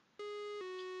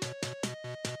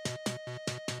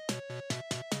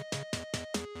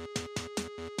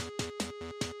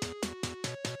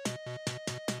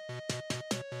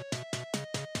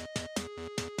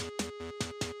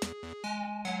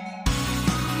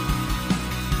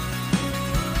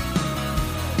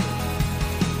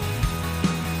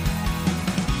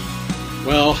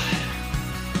 Well,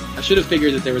 I should have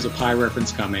figured that there was a pie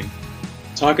reference coming.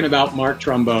 Talking about Mark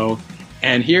Trumbo,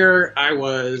 and here I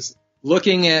was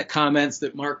looking at comments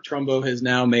that Mark Trumbo has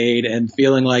now made and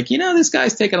feeling like, this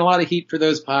guy's taking a lot of heat for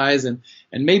those pies, and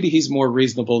maybe he's more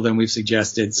reasonable than we've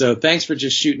suggested. So thanks for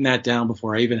just shooting that down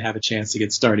before I even have a chance to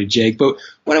get started, Jake. But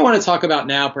what I want to talk about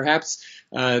now, perhaps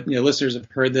listeners have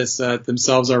heard this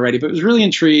themselves already, but was really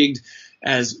intrigued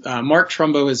as Mark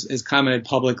Trumbo has commented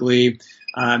publicly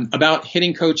about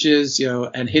hitting coaches,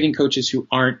 and hitting coaches who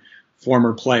aren't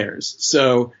former players.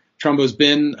 So Trumbo's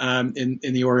been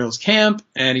in the Orioles camp,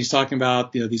 and he's talking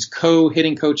about these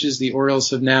co-hitting coaches the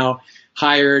Orioles have now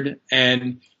hired,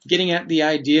 and getting at the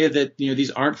idea that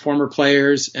these aren't former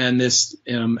players, and this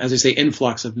as I say,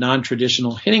 influx of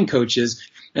non-traditional hitting coaches.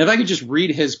 And if I could just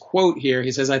read his quote here,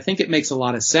 he says, "I think it makes a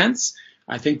lot of sense.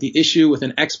 I think the issue with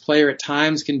an ex-player at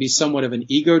times can be somewhat of an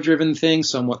ego-driven thing,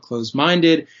 somewhat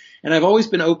closed-minded. And I've always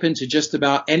been open to just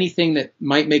about anything that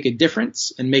might make a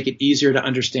difference and make it easier to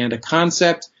understand a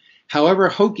concept. However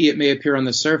hokey it may appear on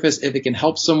the surface, if it can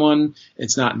help someone,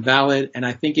 it's not invalid. And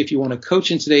I think if you want to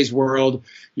coach in today's world,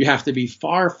 you have to be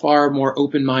far, far more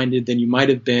open-minded than you might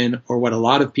have been, or what a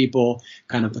lot of people,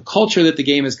 kind of the culture that the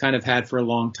game has kind of had for a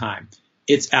long time.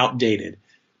 It's outdated."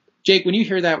 Jake, when you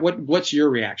hear that, what's your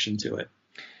reaction to it?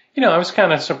 I was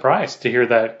kind of surprised to hear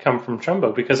that come from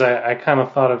Trumbo, because I kind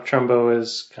of thought of Trumbo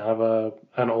as kind of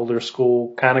an older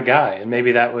school kind of guy. And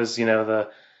maybe that was,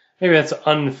 maybe that's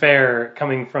unfair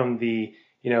coming from the,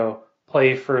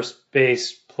 play first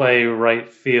base, play right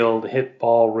field, hit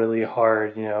ball really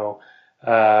hard,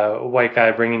 white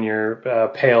guy bringing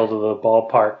your pail to the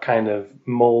ballpark kind of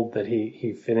mold that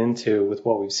he fit into with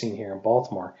what we've seen here in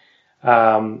Baltimore.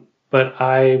 But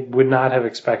I would not have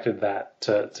expected that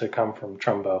to come from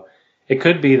Trumbo. It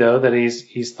could be, though, that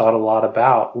he's thought a lot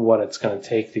about what it's going to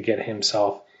take to get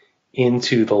himself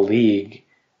into the league,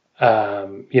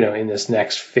 in this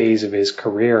next phase of his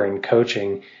career in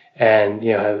coaching, and,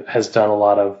 has done a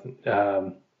lot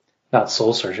of, not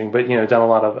soul searching, but, done a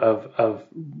lot of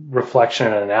reflection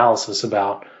and analysis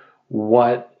about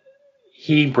what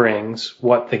he brings,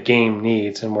 what the game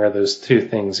needs, and where those two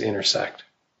things intersect.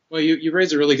 Well, you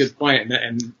raise a really good point,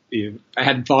 and I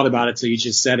hadn't thought about it, so you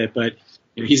just said it, but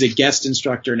he's a guest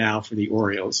instructor now for the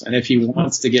Orioles. And if he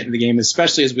wants to get in the game,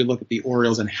 especially as we look at the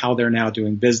Orioles and how they're now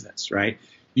doing business, right,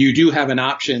 you do have an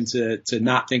option to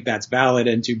not think that's valid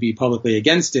and to be publicly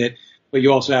against it, but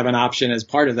you also have an option as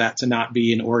part of that to not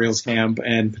be in Orioles camp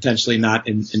and potentially not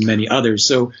in many others.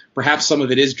 So perhaps some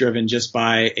of it is driven just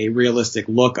by a realistic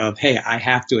look of, hey, I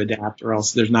have to adapt or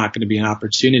else there's not going to be an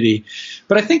opportunity.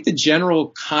 But I think the general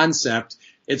concept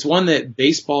it's one that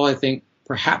baseball, I think,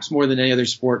 perhaps more than any other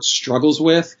sport, struggles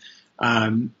with.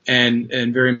 And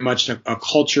very much a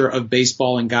culture of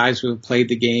baseball and guys who have played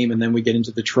the game. And then we get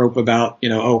into the trope about,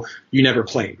 oh, you never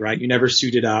played, right? You never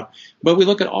suited up. But we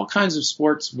look at all kinds of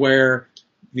sports where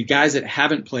the guys that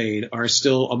haven't played are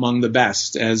still among the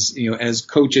best as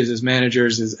coaches, as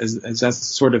managers, as that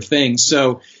sort of thing.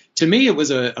 So to me, it was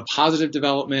a positive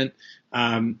development.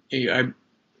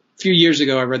 A few years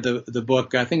ago, I read the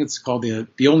book. I think it's called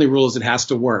The Only Rule Is It Has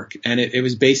to Work. And it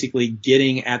was basically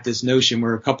getting at this notion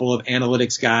where a couple of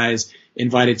analytics guys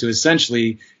invited to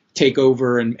essentially take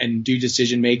over and do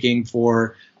decision making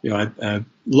for a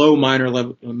low minor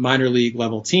league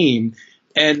level team.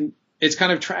 And it's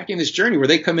kind of tracking this journey where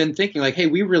they come in thinking like, hey,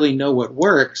 we really know what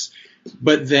works.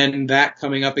 But then that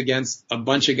coming up against a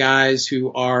bunch of guys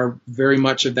who are very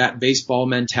much of that baseball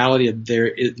mentality of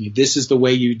this is the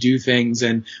way you do things,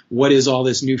 and what is all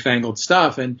this newfangled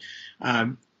stuff. And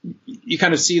you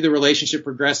kind of see the relationship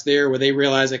progress there where they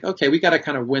realize like, okay, we got to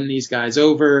kind of win these guys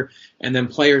over, and then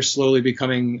players slowly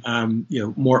becoming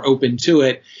more open to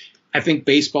it. I think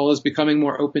baseball is becoming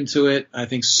more open to it. I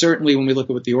think certainly when we look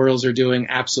at what the Orioles are doing,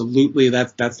 absolutely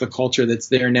that's the culture that's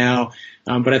there now.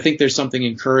 But I think there's something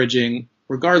encouraging,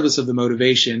 regardless of the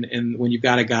motivation, and when you've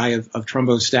got a guy of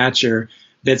Trumbo's stature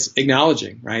that's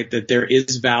acknowledging, right, that there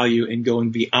is value in going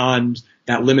beyond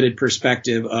that limited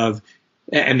perspective of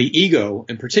and the ego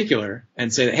in particular,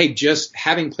 and say that, hey, just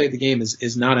having played the game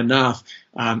is not enough,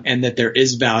 and that there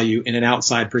is value in an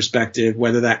outside perspective,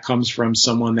 whether that comes from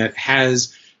someone that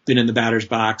has been in the batter's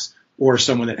box or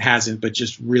someone that hasn't, but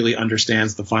just really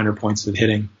understands the finer points of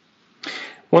hitting.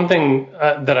 One thing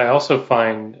that I also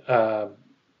find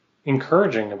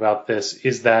encouraging about this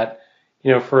is that,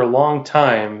 for a long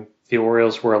time, the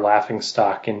Orioles were a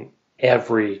laughingstock in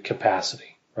every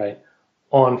capacity, right?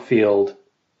 On field,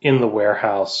 in the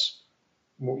warehouse,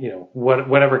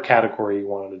 whatever category you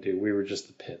wanted to do, we were just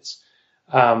the pits.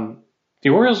 The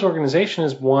Orioles organization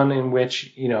is one in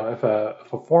which, if a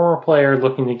former player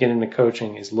looking to get into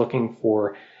coaching is looking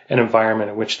for an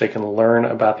environment in which they can learn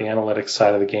about the analytics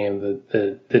side of the game,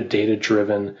 the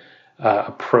data-driven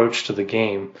approach to the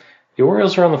game, the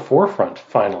Orioles are on the forefront,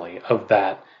 finally, of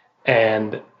that.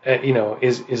 And,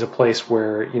 is a place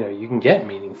where, you can get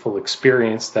meaningful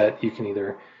experience that you can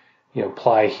either,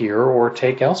 apply here or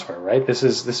take elsewhere, right? This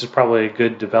is probably a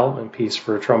good development piece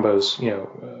for Trumbo's,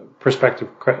 prospective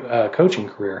coaching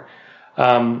career.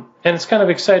 And it's kind of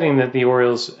exciting that the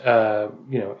Orioles,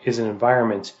 is an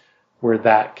environment where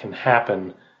that can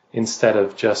happen instead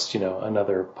of just,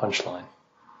 another punchline.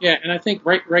 Yeah, and I think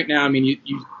right now, I mean,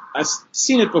 I've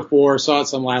seen it before, saw it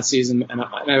some last season, and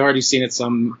I've already seen it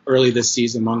some early this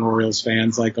season among Orioles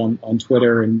fans, like on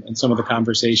Twitter and some of the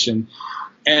conversation.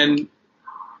 And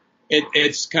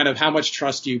it's kind of how much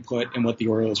trust you put in what the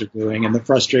Orioles are doing, and the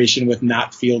frustration with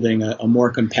not fielding a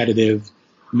more competitive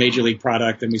major league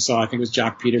product. And we saw, I think it was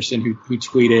Jock Peterson who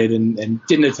tweeted and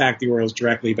didn't attack the Orioles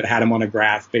directly, but had him on a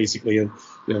graph basically of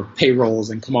payrolls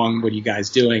and come on, what are you guys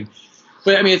doing?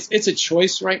 But I mean, it's a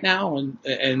choice right now,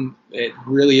 and it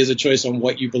really is a choice on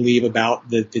what you believe about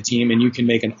the team, and you can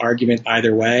make an argument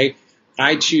either way.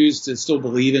 I choose to still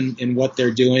believe in what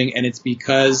they're doing, and it's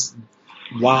because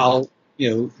while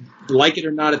like it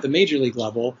or not at the major league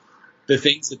level, the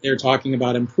things that they're talking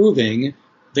about improving,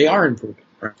 they are improving,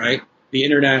 right? The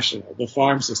international, the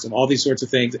farm system, all these sorts of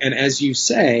things. And as you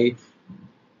say,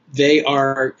 they've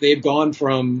gone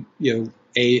from,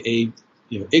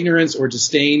 ignorance or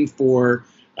disdain for,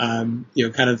 kind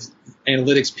of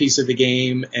analytics piece of the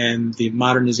game and the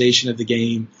modernization of the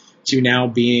game to now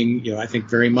being, I think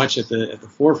very much at the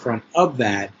forefront of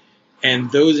that.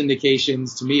 And those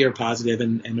indications to me are positive,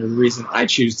 and the reason I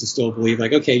choose to still believe,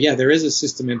 like, okay, yeah, there is a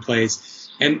system in place.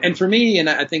 And for me, and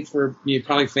I think for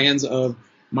probably fans of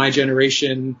my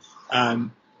generation,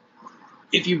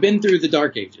 if you've been through the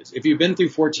dark ages, if you've been through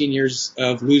 14 years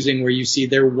of losing where you see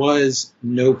there was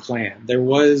no plan, there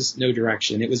was no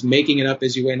direction, it was making it up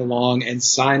as you went along and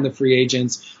sign the free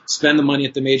agents, spend the money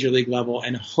at the major league level,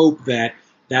 and hope that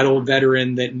old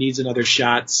veteran that needs another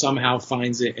shot somehow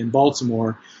finds it in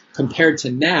Baltimore, compared to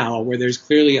now where there's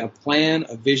clearly a plan,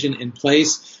 a vision in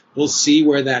place. We'll see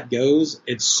where that goes.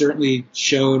 It's certainly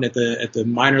shown at the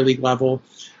minor league level.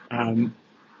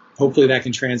 Hopefully that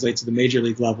can translate to the major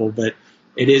league level, but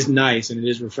it is nice and it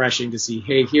is refreshing to see,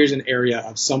 hey, here's an area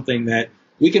of something that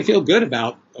we can feel good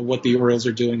about what the Orioles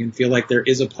are doing and feel like there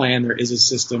is a plan, there is a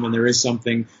system, and there is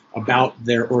something about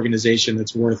their organization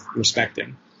that's worth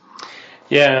respecting.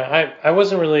 Yeah, I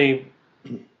wasn't really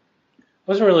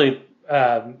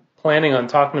planning on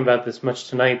talking about this much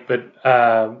tonight, but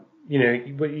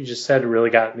what you just said really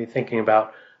got me thinking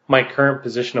about my current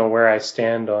position on where I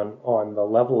stand on the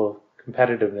level of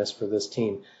competitiveness for this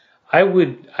team, I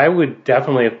would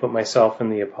definitely have put myself in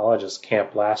the apologist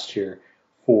camp last year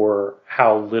for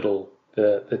how little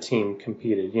the team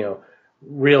competed.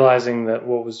 Realizing that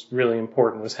what was really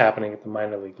important was happening at the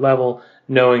minor league level,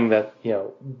 knowing that,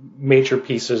 major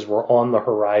pieces were on the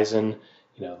horizon,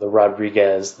 the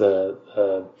Rodriguez, the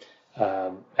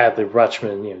Adley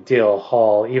Rutschman, Dale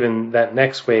Hall, even that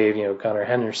next wave, Gunnar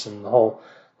Henderson, the whole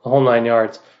 9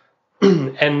 yards,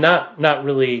 and not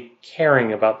really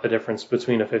caring about the difference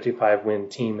between a 55-win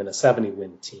team and a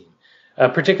 70-win team,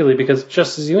 particularly because,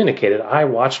 just as you indicated, I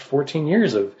watched 14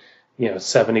 years of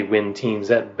 70-win teams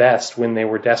at best when they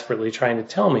were desperately trying to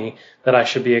tell me that I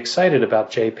should be excited about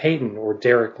Jay Payton or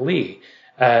Derek Lee,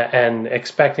 and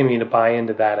expecting me to buy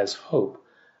into that as hope.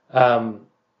 I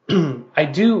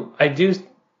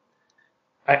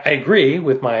agree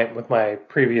with my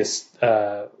previous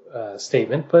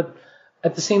statement, but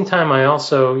at the same time, I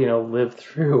also lived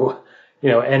through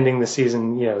ending the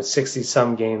season 60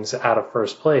 some games out of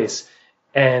first place,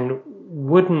 and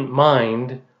wouldn't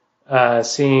mind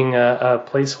seeing a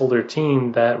placeholder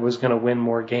team that was going to win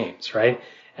more games, right?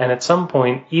 And at some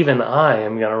point, even I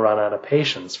am going to run out of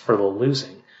patience for the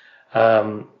losing.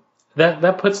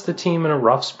 That puts the team in a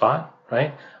rough spot,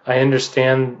 right? I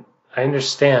understand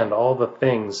all the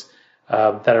things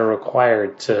that are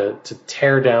required to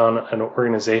tear down an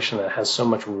organization that has so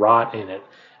much rot in it,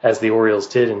 as the Orioles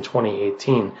did in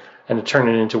 2018, and to turn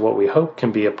it into what we hope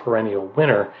can be a perennial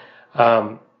winner.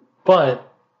 But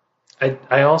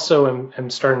I also am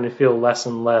starting to feel less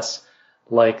and less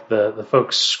like the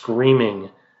folks screaming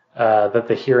that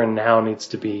the here and now needs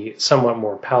to be somewhat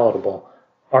more palatable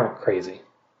aren't crazy.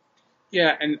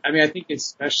 Yeah, and I mean, I think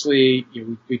especially,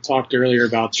 we talked earlier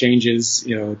about changes,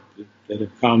 that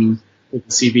have come with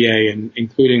the CBA, and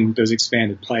including those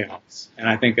expanded playoffs. And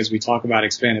I think as we talk about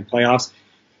expanded playoffs,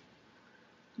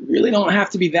 you really don't have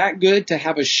to be that good to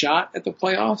have a shot at the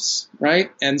playoffs, right?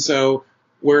 And so,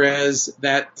 whereas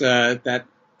that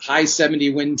high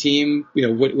 70-win team,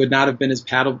 would not have been as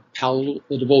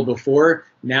palatable before,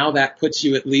 now that puts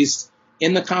you at least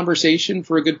in the conversation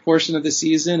for a good portion of the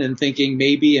season and thinking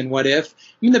maybe and what if.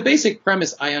 I mean, the basic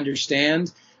premise I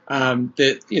understand,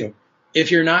 that, if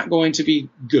you're not going to be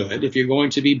good, if you're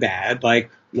going to be bad,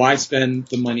 like, why spend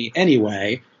the money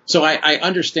anyway? So I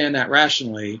understand that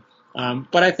rationally.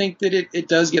 But I think that it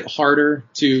does get harder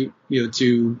to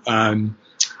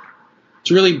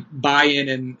really buy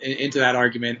into that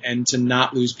argument and to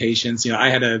not lose patience. I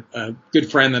had a good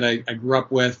friend that I grew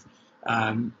up with,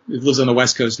 who lives on the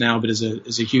West Coast now, but is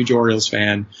a huge Orioles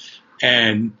fan.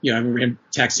 And, I remember him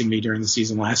texting me during the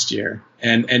season last year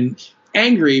and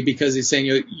angry because he's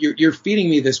saying, you're feeding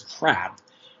me this crap.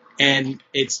 And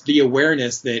it's the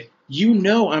awareness that,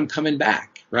 I'm coming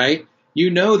back, right?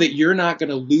 That you're not going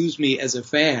to lose me as a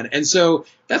fan. And so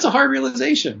that's a hard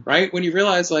realization, right? When you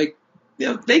realize, like,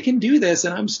 they can do this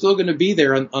and I'm still going to be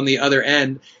there on the other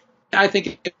end. I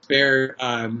think it's fair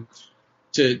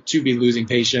to be losing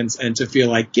patience and to feel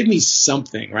like, give me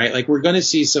something, right? Like, we're going to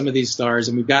see some of these stars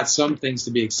and we've got some things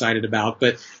to be excited about,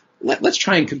 but let's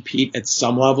try and compete at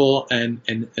some level and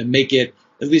make it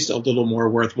at least a little more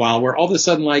worthwhile, where all of a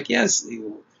sudden, like, yes,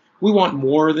 we want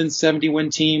more than 70-win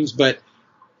teams, but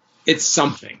it's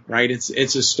something, right? It's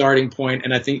a starting point,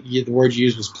 and I think the word you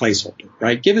used was placeholder,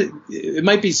 right? It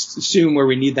might be soon where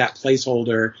we need that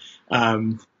placeholder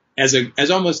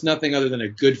as almost nothing other than a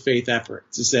good faith effort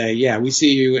to say, yeah, we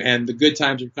see you, and the good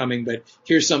times are coming, but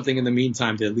here's something in the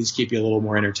meantime to at least keep you a little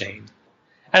more entertained.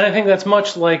 And I think that's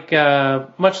much like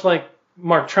Mark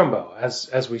Trumbo,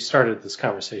 as we started this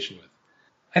conversation with.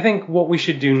 I think what we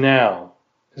should do now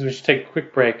is we should take a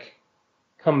quick break,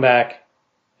 come back,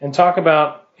 and talk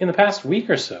about, in the past week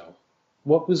or so,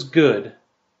 what was good,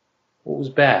 what was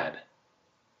bad,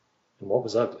 and what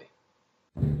was ugly.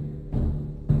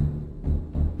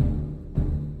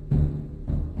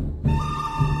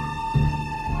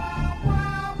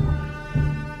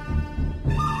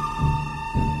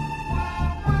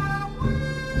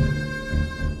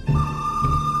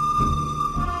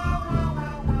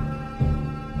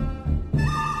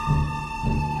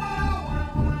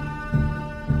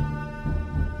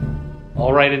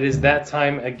 All right, it is that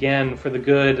time again for the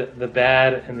good, the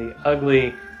bad, and the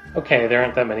ugly. Okay, there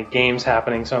aren't that many games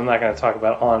happening, so I'm not going to talk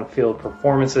about on-field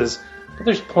performances, but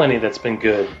there's plenty that's been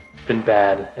good, been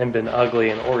bad, and been ugly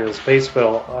in Orioles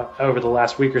baseball over the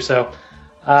last week or so.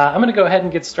 I'm going to go ahead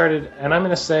and get started, and I'm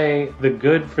going to say the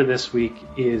good for this week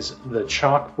is the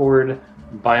chalkboard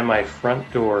by my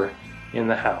front door in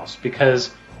the house,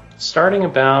 because starting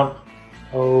about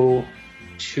 2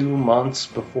 months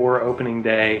before opening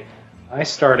day, I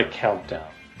start a countdown.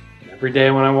 And every day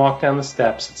when I walk down the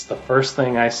steps, it's the first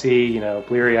thing I see,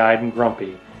 bleary-eyed and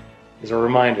grumpy, is a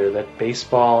reminder that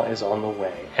baseball is on the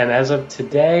way. And as of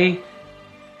today,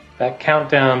 that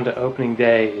countdown to opening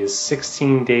day is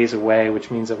 16 days away,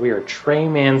 which means that we are Trey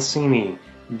Mancini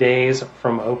days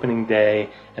from opening day.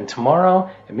 And tomorrow,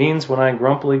 it means when I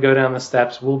grumpily go down the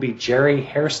steps, we'll be Jerry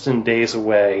Hairston days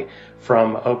away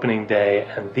from opening day.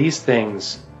 And these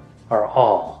things are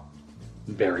all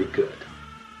very good.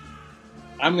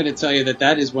 I'm going to tell you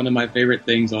that is one of my favorite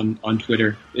things on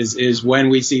Twitter is when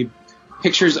we see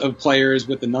pictures of players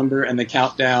with the number and the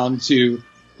countdown to,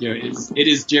 it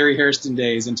is Jerry Hairston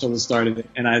days until the start of it.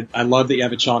 And I love that you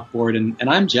have a chalkboard, and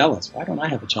I'm jealous. Why don't I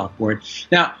have a chalkboard?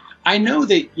 Now, I know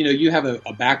that, you have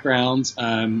a background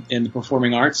in the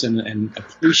performing arts and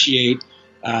appreciate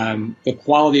the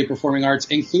quality of performing arts,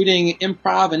 including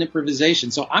improv and improvisation.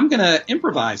 So I'm going to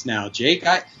improvise now, Jake.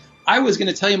 I was going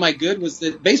to tell you my good was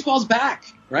that baseball's back,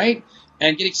 right?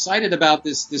 And get excited about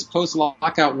this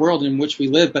post-lockout world in which we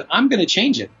live. But I'm going to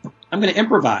change it. I'm going to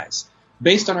improvise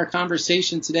based on our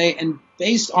conversation today and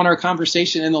based on our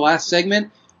conversation in the last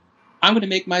segment. I'm going to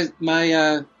make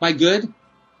my good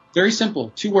very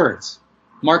simple. 2 words.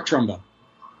 Mark Trumbo.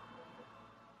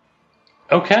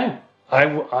 Okay.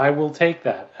 I will take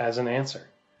that as an answer.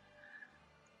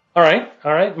 All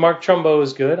right. Mark Trumbo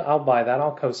is good. I'll buy that.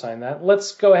 I'll co-sign that.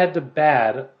 Let's go ahead to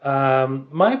bad.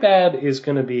 My bad is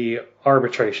going to be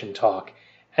arbitration talk,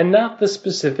 and not the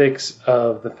specifics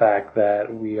of the fact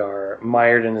that we are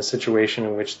mired in a situation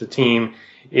in which the team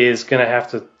is going to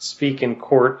have to speak in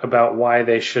court about why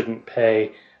they shouldn't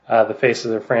pay the face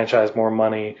of their franchise more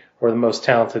money or the most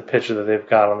talented pitcher that they've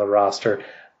got on the roster.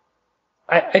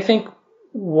 I think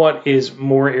what is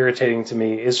more irritating to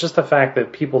me is just the fact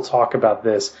that people talk about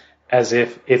this as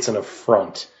if it's an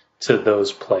affront to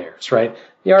those players, right?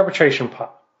 The arbitration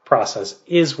process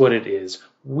is what it is.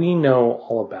 We know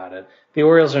all about it. The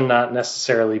Orioles are not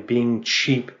necessarily being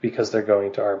cheap because they're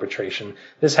going to arbitration.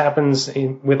 This happens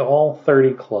with all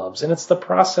 30 clubs, and it's the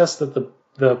process that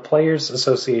the Players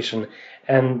Association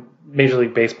and Major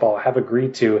League Baseball have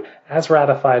agreed to as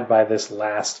ratified by this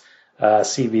last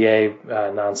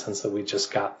CBA nonsense that we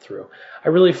just got through. I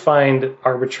really find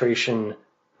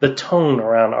the tone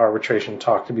around arbitration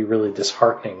talk to be really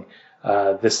disheartening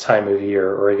this time of year,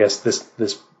 or I guess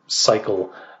this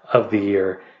cycle of the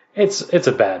year. It's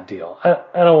a bad deal.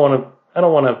 I don't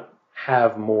want to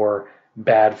have more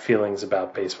bad feelings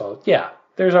about baseball. Yeah,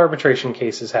 there's arbitration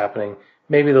cases happening.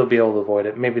 Maybe they'll be able to avoid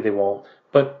it. Maybe they won't.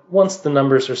 But once the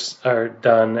numbers are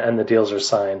done and the deals are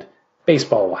signed,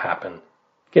 baseball will happen.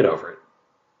 Get over it.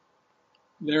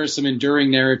 There are some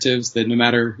enduring narratives that no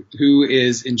matter who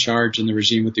is in charge in the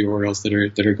regime with the Orioles that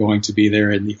are going to be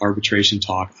there, and the arbitration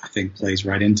talk, I think, plays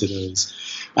right into those.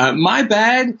 My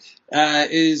bad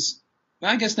is,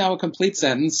 I guess, now a complete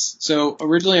sentence. So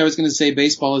originally I was going to say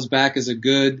baseball is back as a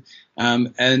good,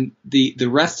 and the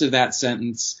rest of that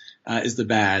sentence is the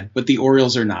bad, but the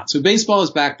Orioles are not. So baseball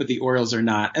is back, but the Orioles are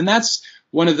not. And that's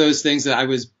one of those things that I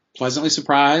was pleasantly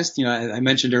surprised. I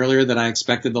mentioned earlier that I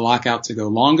expected the lockout to go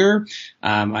longer.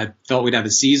 I felt we'd have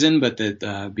a season, but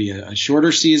that be a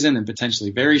shorter season and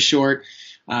potentially very short.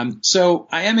 So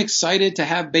I am excited to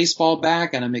have baseball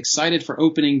back, and I'm excited for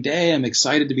opening day. I'm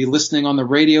excited to be listening on the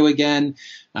radio again.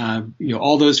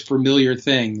 All those familiar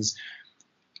things.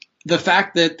 The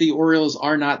fact that the Orioles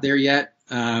are not there yet,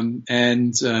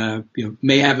 and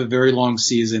may have a very long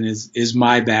season is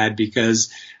my bad,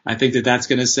 because I think that's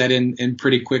going to set in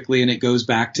pretty quickly, and it goes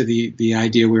back to the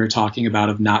idea we were talking about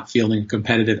of not feeling a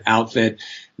competitive outfit.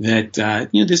 That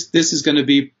this is going to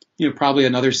be probably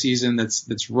another season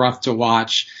that's rough to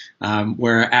watch,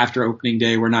 where after opening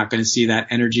day we're not going to see that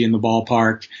energy in the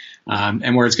ballpark,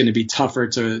 and where it's going to be tougher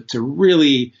to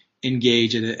really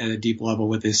engage at a deep level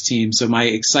with this team. So my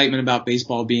excitement about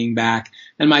baseball being back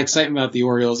and my excitement about the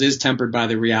Orioles is tempered by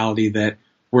the reality that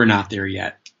we're not there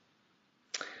yet.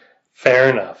 Fair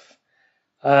enough.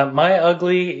 My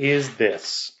ugly is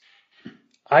this.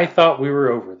 I thought we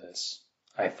were over this.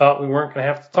 I thought we weren't going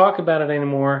to have to talk about it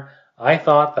anymore. I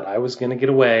thought that I was going to get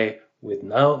away with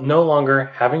no longer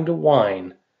having to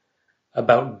whine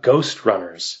about ghost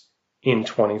runners in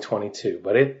 2022.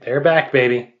 But they're back,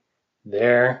 baby.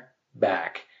 They're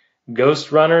back.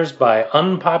 Ghost runners, by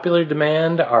unpopular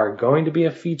demand, are going to be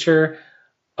a feature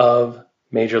of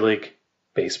Major League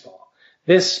Baseball.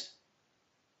 This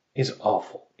is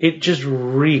awful. It just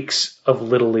reeks of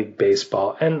Little League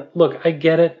Baseball. And look, I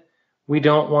get it. We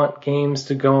don't want games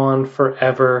to go on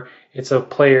forever. It's a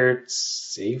player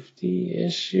safety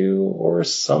issue or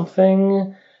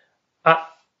something.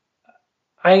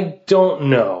 I don't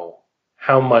know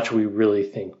how much we really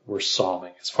think we're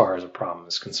solving as far as a problem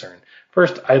is concerned.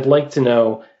 First, I'd like to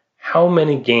know how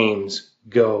many games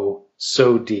go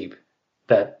so deep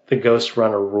that the Ghost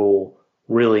Runner rule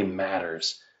really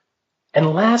matters.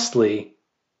 And lastly,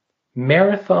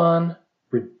 marathon,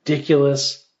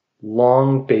 ridiculous,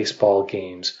 long baseball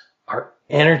games are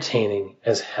entertaining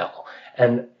as hell.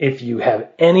 And if you have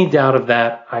any doubt of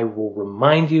that, I will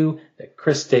remind you that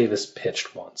Chris Davis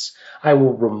pitched once. I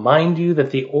will remind you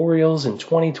that the Orioles in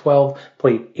 2012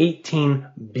 played 18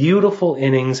 beautiful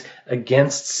innings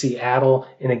against Seattle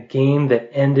in a game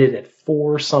that ended at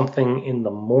 4-something in the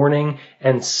morning,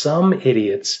 and some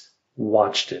idiots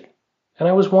watched it. And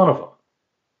I was one of them.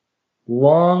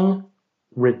 Long,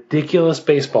 ridiculous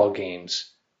baseball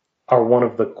games are one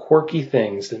of the quirky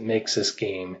things that makes this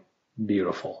game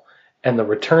beautiful. And the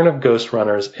return of Ghost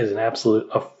Runners is an absolute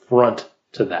affront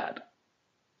to that.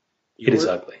 It is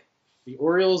ugly. The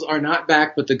Orioles are not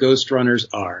back, but the Ghost Runners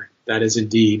are. That is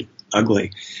indeed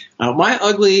ugly. My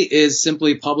ugly is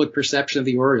simply public perception of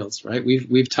the Orioles, right?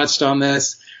 We've touched on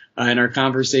this in our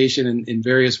conversation in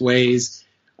various ways.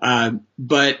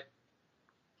 But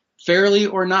fairly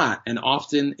or not, and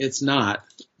often it's not,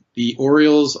 the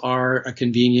Orioles are a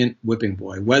convenient whipping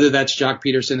boy, whether that's Jock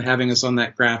Peterson having us on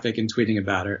that graphic and tweeting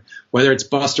about it, whether it's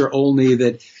Buster Olney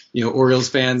that, Orioles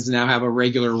fans now have a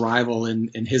regular rival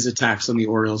in his attacks on the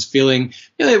Orioles, feeling,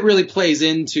 it really plays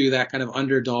into that kind of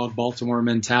underdog Baltimore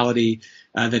mentality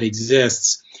that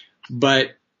exists.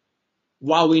 But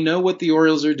while we know what the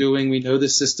Orioles are doing, we know the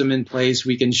system in place,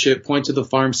 we can point to the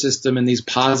farm system and these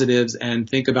positives and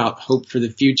think about hope for the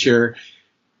future.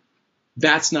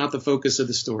 That's not the focus of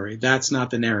the story. That's not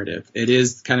the narrative. It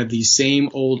is kind of the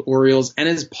same old Orioles. And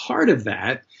as part of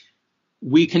that,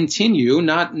 we continue,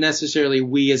 not necessarily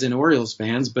we as in Orioles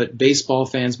fans, but baseball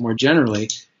fans more generally,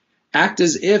 act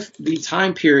as if the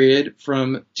time period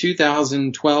from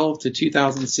 2012 to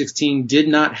 2016 did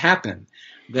not happen.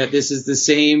 That this is the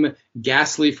same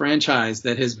ghastly franchise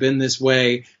that has been this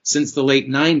way since the late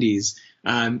 90s.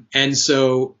 And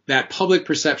so that public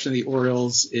perception of the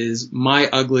Orioles is my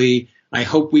ugly. I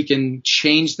hope we can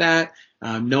change that,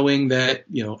 knowing that,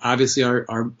 obviously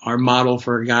our model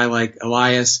for a guy like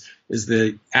Elias is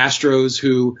the Astros,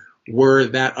 who were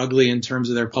that ugly in terms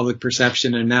of their public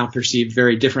perception and now perceived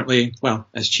very differently, well,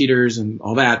 as cheaters and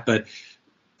all that, but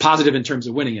positive in terms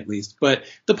of winning at least. But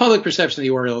the public perception of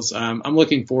the Orioles, I'm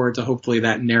looking forward to hopefully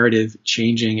that narrative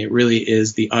changing. It really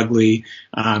is the ugly.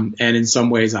 And in some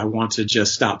ways, I want to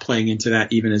just stop playing into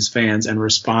that even as fans and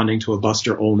responding to a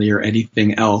Buster Olney or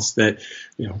anything else that,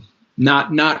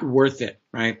 not worth it,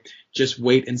 right? Just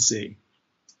wait and see.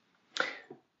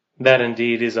 That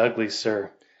indeed is ugly,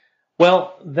 sir.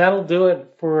 Well, that'll do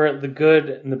it for the good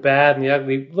and the bad and the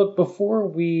ugly. Look, before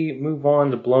we move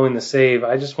on to blowing the save,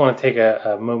 I just want to take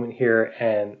a moment here.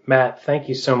 And Matt, thank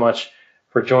you so much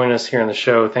for joining us here on the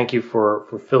show. Thank you for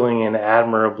filling in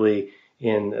admirably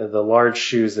in the large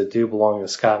shoes that do belong to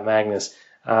Scott Magnus.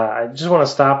 I just want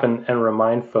to stop and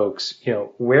remind folks,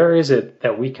 where is it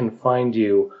that we can find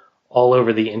you all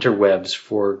over the interwebs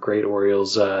for great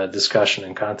Orioles discussion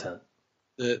and content?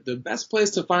 The best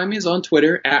place to find me is on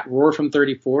Twitter at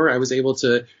RoarFrom34. I was able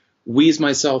to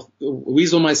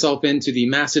weasel myself into the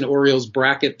Masson Orioles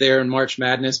bracket there in March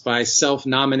Madness by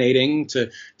self-nominating to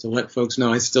let folks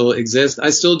know I still exist. I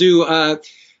still do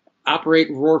operate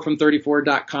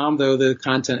RoarFrom34.com, though the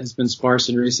content has been sparse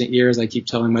in recent years. I keep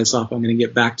telling myself I'm going to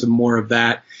get back to more of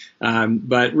that.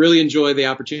 But really enjoy the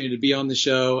opportunity to be on the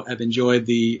show. I've enjoyed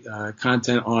the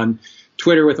content on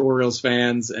Twitter with Orioles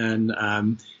fans,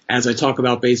 and as I talk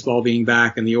about baseball being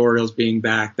back and the Orioles being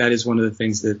back, that is one of the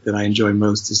things that I enjoy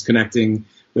most, is connecting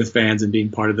with fans and being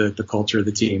part of the culture of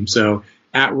the team. So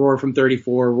at RoarFrom34,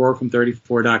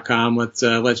 RoarFrom34.com,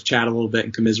 let's chat a little bit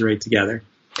and commiserate together.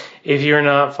 If you're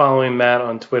not following Matt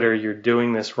on Twitter, you're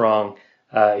doing this wrong.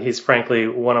 He's frankly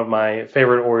one of my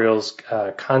favorite Orioles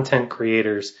content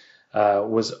creators,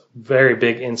 was very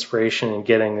big inspiration in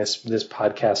getting this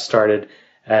podcast started,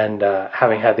 and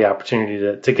having had the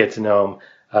opportunity to get to know him,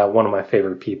 one of my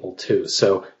favorite people too.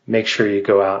 So make sure you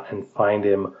go out and find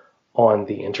him on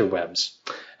the interwebs.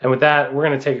 And with that, we're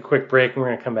going to take a quick break, and we're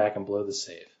going to come back and blow the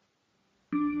save.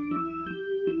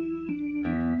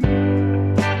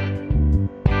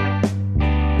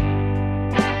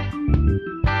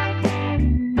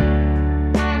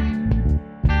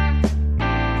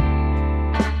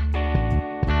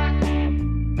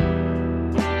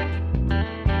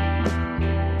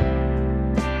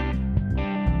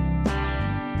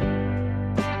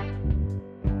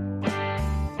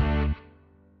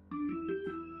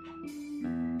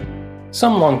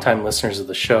 Some longtime listeners of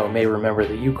the show may remember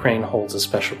that Ukraine holds a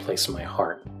special place in my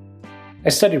heart. I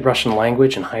studied Russian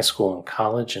language in high school and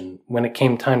college, and when it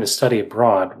came time to study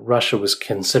abroad, Russia was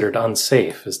considered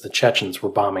unsafe as the Chechens were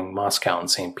bombing Moscow and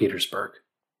St. Petersburg.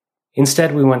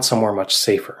 Instead, we went somewhere much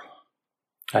safer.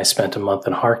 I spent a month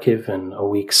in Kharkiv and a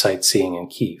week sightseeing in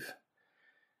Kyiv.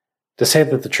 To say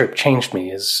that the trip changed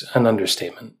me is an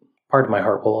understatement. Part of my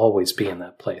heart will always be in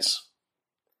that place.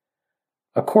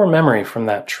 A core memory from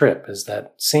that trip is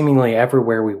that seemingly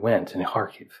everywhere we went in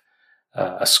Kharkiv,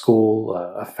 a school,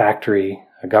 a factory,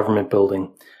 a government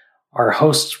building, our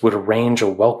hosts would arrange a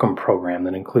welcome program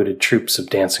that included troops of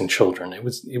dancing children. It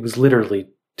was literally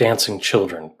dancing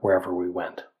children wherever we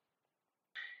went.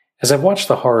 As I've watched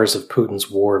the horrors of Putin's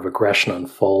war of aggression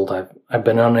unfold, I've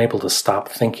been unable to stop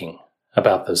thinking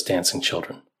about those dancing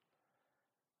children.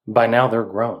 By now they're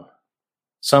grown,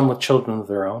 some with children of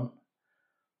their own,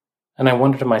 and I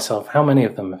wonder to myself how many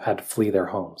of them have had to flee their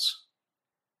homes,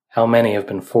 how many have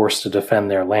been forced to defend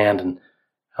their land, and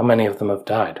how many of them have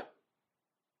died.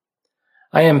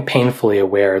 I am painfully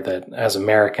aware that as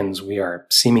Americans we are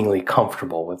seemingly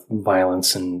comfortable with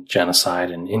violence and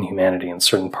genocide and inhumanity in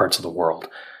certain parts of the world.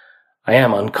 I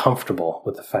am uncomfortable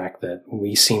with the fact that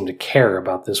we seem to care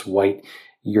about this white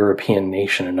European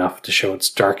nation enough to show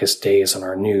its darkest days on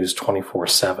our news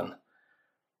 24/7.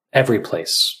 Every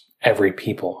place, every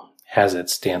people has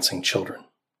its dancing children.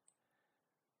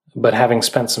 But having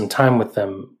spent some time with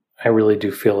them, I really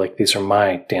do feel like these are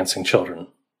my dancing children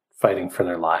fighting for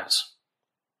their lives.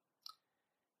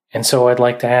 And so I'd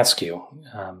like to ask you,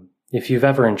 if you've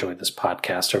ever enjoyed this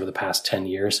podcast over the past 10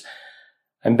 years,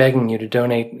 I'm begging you to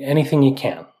donate anything you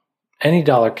can. Any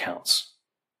dollar counts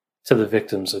to the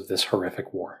victims of this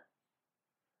horrific war.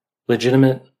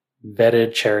 Legitimate,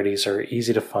 vetted charities are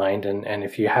easy to find, and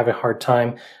if you have a hard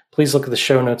time, please look at the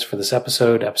show notes for this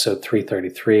episode, episode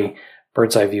 333.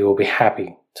 Bird's Eye View will be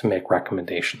happy to make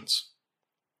recommendations.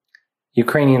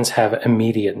 Ukrainians have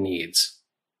immediate needs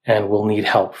and will need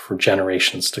help for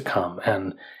generations to come,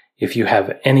 and if you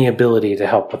have any ability to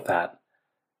help with that,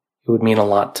 it would mean a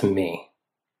lot to me.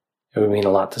 It would mean a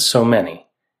lot to so many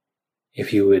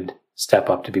if you would step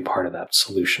up to be part of that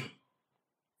solution.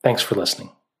 Thanks for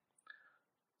listening.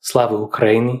 Slava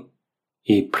Ukraini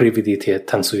и приведите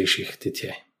танцующих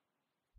детей.